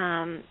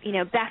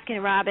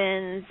Baskin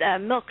Robbins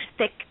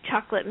thick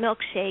chocolate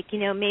milkshake.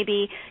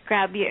 Maybe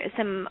grab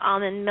some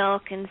almond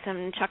milk and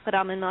some chocolate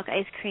almond milk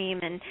ice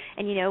cream, and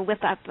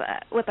whip up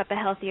a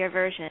healthier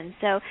version.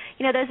 So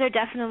those are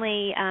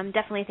definitely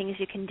things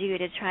you can do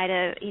to try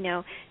to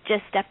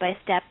just step by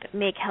step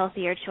make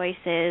healthier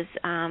choices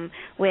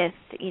with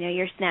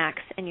your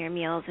snacks and your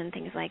meals and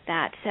things like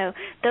that. So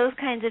those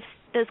kinds of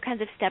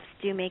steps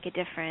do make a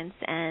difference,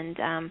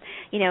 and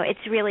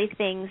it's really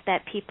things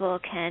that people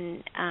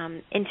can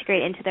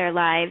integrate into their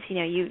lives.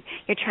 You're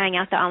trying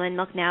out the almond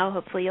milk now.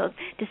 Hopefully you'll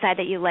decide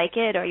that you like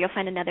it, or you'll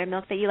find another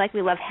milk that you like.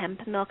 We love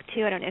hemp milk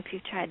too. I don't know if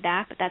you've tried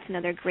that, but that's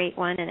another great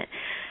one, and it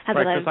has a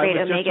lot of great omega.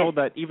 I was just told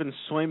that even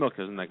soy milk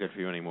isn't that good for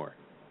you anymore.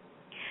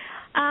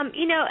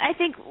 I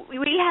think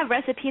we have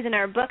recipes in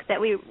our book that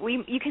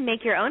you can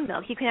make your own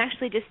milk. You can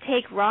actually just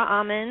take raw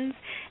almonds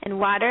and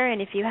water,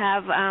 and if you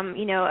have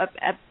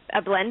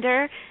a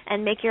blender,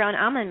 and make your own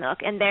almond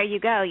milk, and there you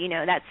go.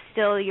 That's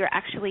still, you're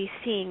actually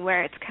seeing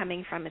where it's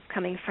coming from. It's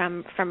coming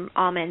from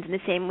almonds. And the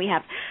same, we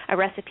have a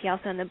recipe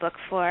also in the book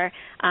for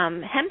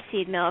hemp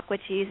seed milk,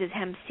 which uses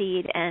hemp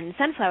seed and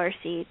sunflower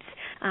seeds,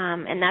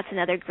 and that's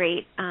another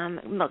great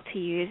milk to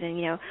use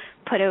and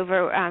put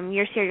over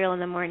your cereal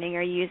in the morning,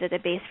 or use as a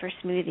base for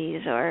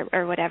smoothies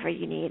or whatever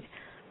you need.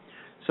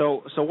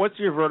 So what's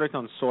your verdict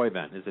on soy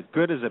then? Is it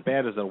good? Is it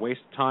bad? Is it a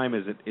waste of time?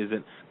 Is it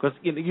because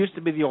it used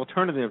to be the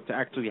alternative to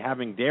actually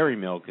having dairy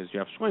milk is you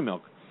have soy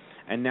milk,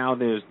 and now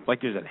there's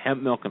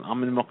hemp milk and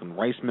almond milk and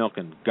rice milk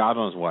and God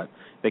knows what.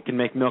 They can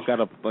make milk out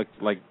of like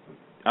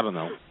I don't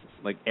know,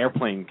 like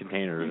airplane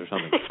containers or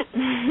something.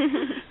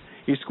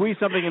 You squeeze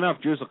something enough,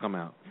 juice will come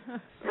out.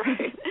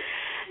 Right.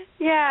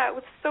 Yeah,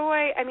 with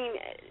soy, I mean,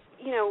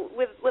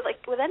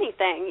 with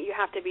anything, you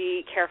have to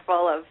be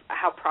careful of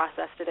how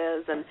processed it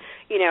is, and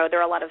there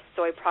are a lot of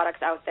soy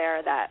products out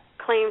there that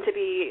claim to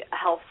be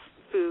health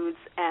foods,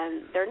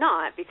 and they're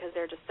not, because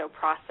they're just so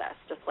processed.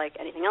 Just like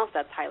anything else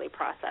that's highly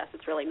processed,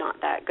 it's really not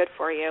that good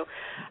for you.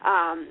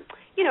 And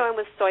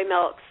with soy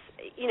milks,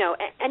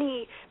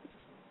 any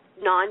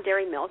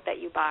non-dairy milk that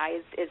you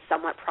buy is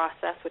somewhat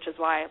processed, which is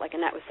why, like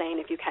Annette was saying,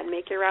 if you can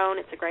make your own,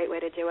 it's a great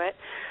way to do it.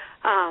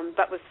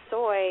 But with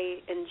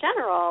soy in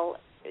general,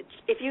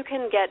 if you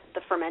can get the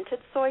fermented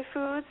soy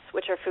foods,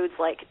 which are foods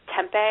like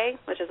tempeh,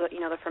 which is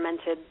the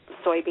fermented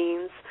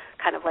soybeans,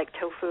 kind of like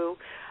tofu,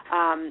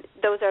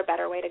 those are a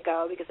better way to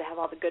go because they have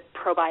all the good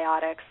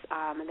probiotics,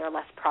 and they're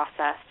less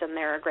processed, and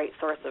they're a great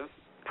source of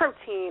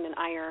protein and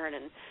iron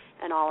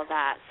and all of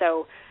that.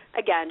 So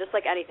again, just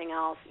like anything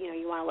else,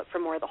 you want to look for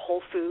more of the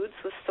whole foods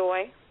with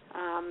soy,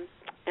 and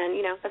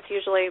that's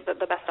usually the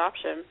best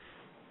option.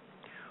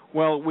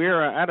 Well, we're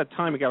out of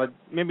time. We got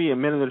maybe a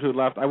minute or two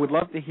left. I would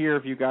love to hear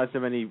if you guys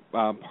have any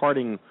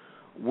parting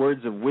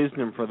words of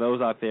wisdom for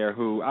those out there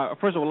who,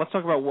 first of all, let's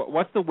talk about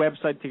what's the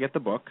website to get the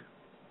book?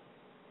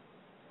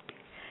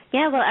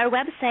 Yeah, well, our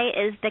website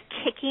is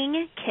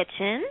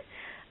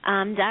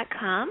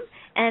thekickingkitchen.com.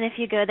 And if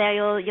you go there,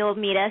 you'll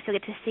meet us. You'll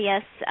get to see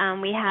us.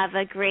 We have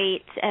a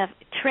great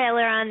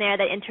trailer on there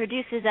that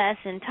introduces us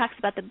and talks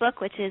about the book,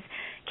 which is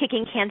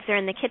Kicking Cancer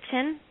in the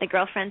Kitchen, the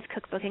Girlfriend's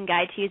Cookbook and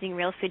Guide to Using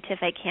Real Food to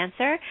Fight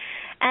Cancer.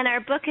 And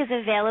our book is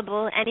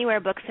available anywhere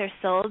books are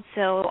sold,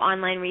 so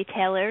online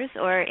retailers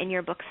or in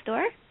your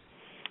bookstore.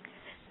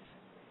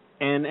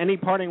 And any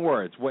parting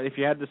words? What if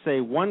you had to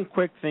say one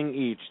quick thing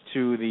each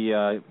to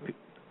the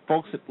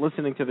folks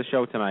listening to the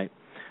show tonight,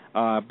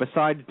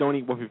 besides don't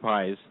eat whoopie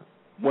pies,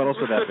 what else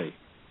would that be?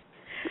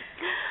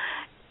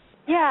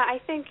 Yeah, I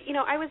think,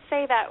 I would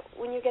say that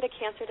when you get a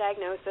cancer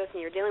diagnosis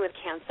and you're dealing with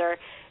cancer,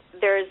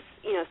 there's,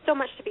 so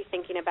much to be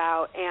thinking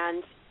about.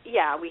 And,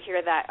 yeah, we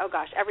hear that, oh,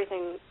 gosh,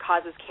 everything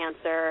causes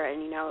cancer,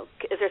 and,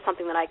 is there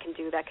something that I can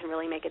do that can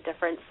really make a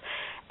difference?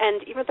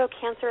 And even though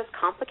cancer is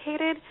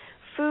complicated,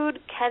 food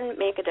can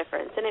make a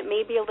difference, and it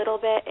may be a little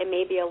bit, it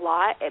may be a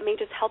lot. It may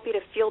just help you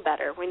to feel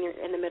better when you're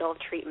in the middle of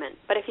treatment.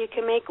 But if you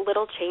can make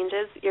little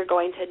changes, you're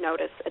going to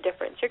notice a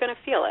difference. You're going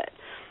to feel it.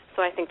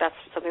 So I think that's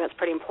something that's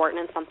pretty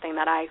important and something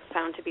that I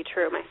found to be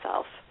true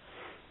myself.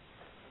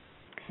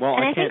 Well,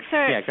 and I can't.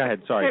 Yeah, go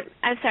ahead. Sorry.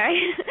 I'm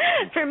sorry.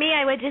 For me,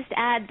 I would just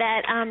add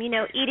that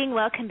eating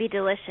well can be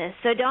delicious.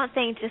 So don't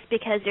think just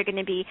because you're going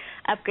to be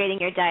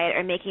upgrading your diet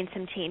or making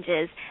some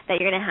changes that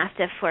you're going to have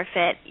to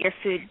forfeit your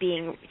food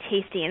being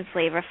tasty and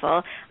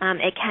flavorful.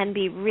 It can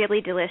be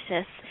really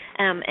delicious.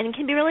 And it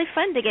can be really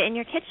fun to get in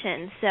your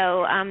kitchen.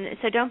 So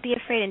don't be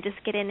afraid and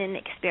just get in and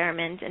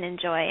experiment and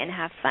enjoy and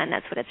have fun.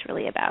 That's what it's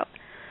really about.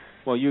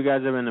 Well, you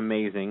guys have been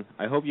amazing.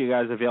 I hope you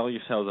guys avail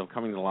yourselves of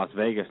coming to Las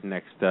Vegas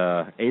next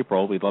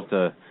April. We'd love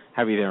to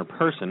have you there in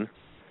person.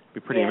 It'd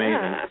be pretty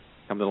amazing.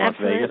 Come to Las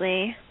Vegas.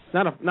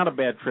 Not a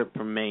bad trip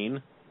from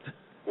Maine.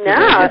 No,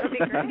 that would be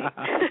great.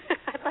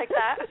 I'd like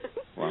that.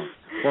 Well,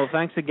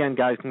 thanks again,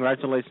 guys.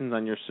 Congratulations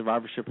on your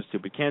survivorship of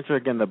stupid cancer.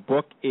 Again, the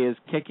book is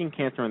Kicking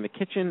Cancer in the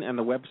Kitchen, and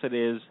the website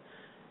is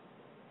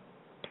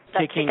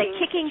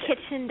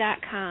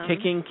KickingKitchen.com.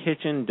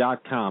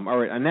 KickingKitchen.com. All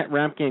right, Annette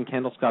Ramke and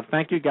Kendall Scott,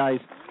 thank you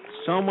guys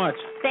so much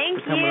for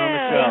coming on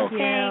the show.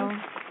 Thank you.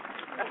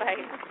 Bye.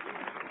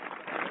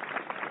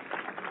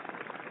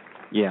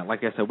 Yeah,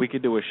 like I said, we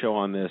could do a show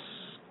on this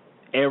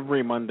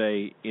every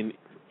Monday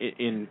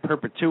in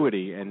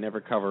perpetuity and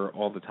never cover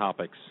all the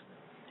topics.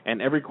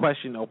 And every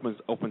question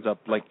opens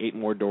up like 8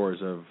 more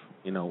doors of,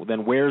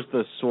 then where's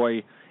the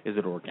soy? Is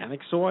it organic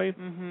soy?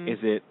 Mm-hmm. Is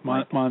it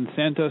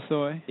Monsanto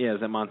soy? Yeah,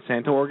 is it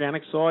Monsanto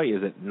organic soy?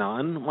 Is it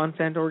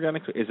non-Monsanto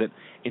organic soy? Is it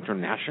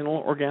international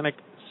organic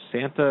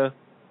Santa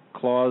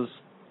Claus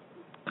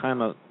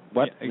kind of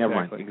what? Yeah,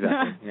 exactly. Never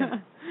mind. Exactly.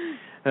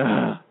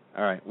 Yeah.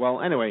 All right.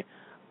 Well, anyway,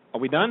 are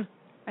we done?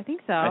 I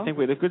think so. I think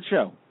we had a good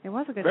show. It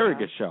was a good Very show.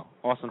 good show.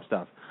 Awesome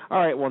stuff. All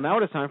right, well, now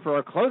it is time for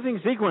our closing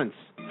sequence.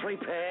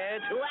 Prepare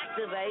to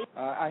activate.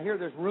 I hear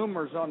there's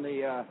rumors on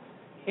the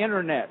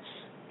internets.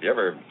 You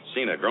ever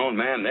seen a grown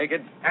man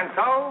naked? And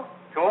so,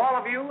 to all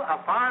of you,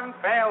 a fond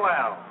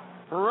farewell.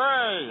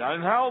 Hooray,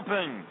 I'm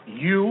helping.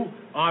 You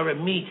are a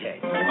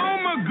meathead. Oh,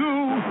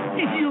 Magoo,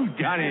 you've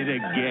done it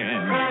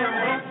again.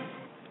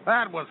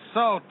 That was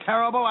so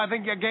terrible, I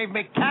think you gave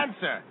me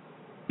cancer.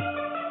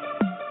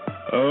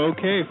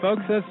 Okay,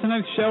 folks, that's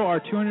tonight's show,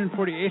 our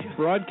 248th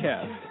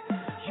broadcast.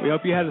 We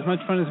hope you had as much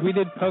fun as we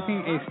did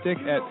poking a stick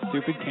at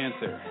stupid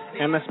cancer.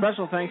 And a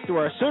special thanks to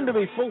our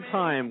soon-to-be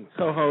full-time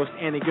co-host,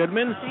 Annie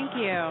Goodman. Thank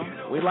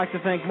you. We'd like to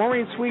thank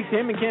Maureen Sweet,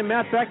 Tim and Kim,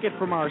 Matt Beckett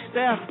from our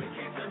staff,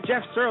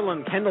 Jeff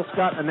Serlin, Kendall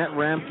Scott, Annette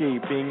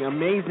Ramke being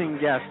amazing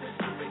guests.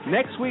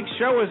 Next week's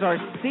show is our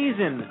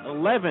Season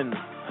 11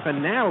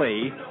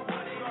 finale.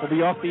 We'll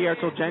be off the air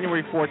till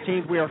January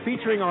 14th. We are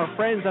featuring our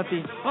friends at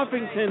the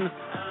Huffington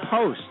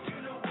Post,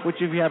 which,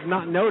 if you have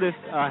not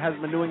noticed, has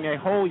been doing a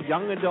whole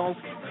young adult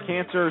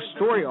cancer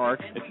story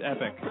arc. It's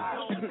epic.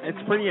 It's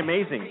pretty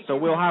amazing. So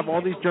we'll have all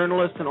these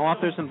journalists and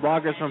authors and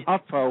bloggers from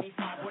HuffPo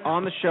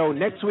on the show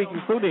next week,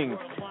 including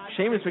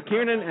Seamus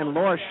McKiernan and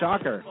Laura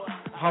Shocker,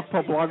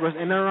 HuffPo bloggers.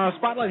 And then on our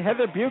spotlight,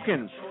 Heather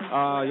Buchan,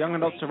 young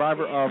adult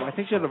survivor of, I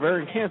think she had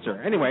ovarian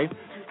cancer. Anyway,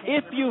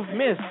 if you've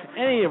missed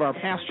any of our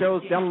past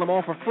shows, download them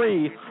all for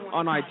free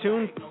on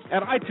iTunes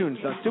at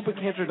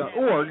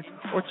itunes.stupidcancer.org,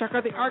 or check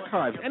out the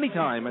archives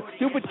anytime at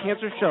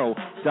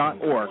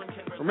stupidcancershow.org.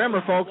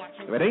 Remember, folks,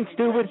 if it ain't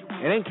stupid,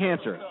 it ain't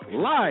cancer.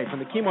 Live from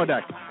the chemo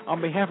deck,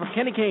 on behalf of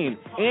Kenny Kane,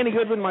 Annie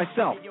Goodman,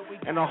 myself,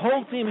 and the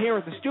whole team here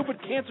at the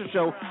Stupid Cancer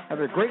Show, have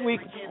a great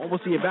week, and we'll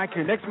see you back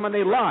here next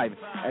Monday live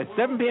at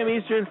 7 p.m.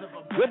 Eastern.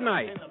 Good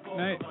night.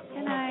 Night.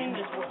 Good night.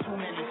 Too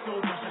many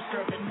soldiers are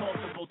serving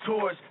multiple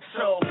tours,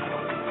 so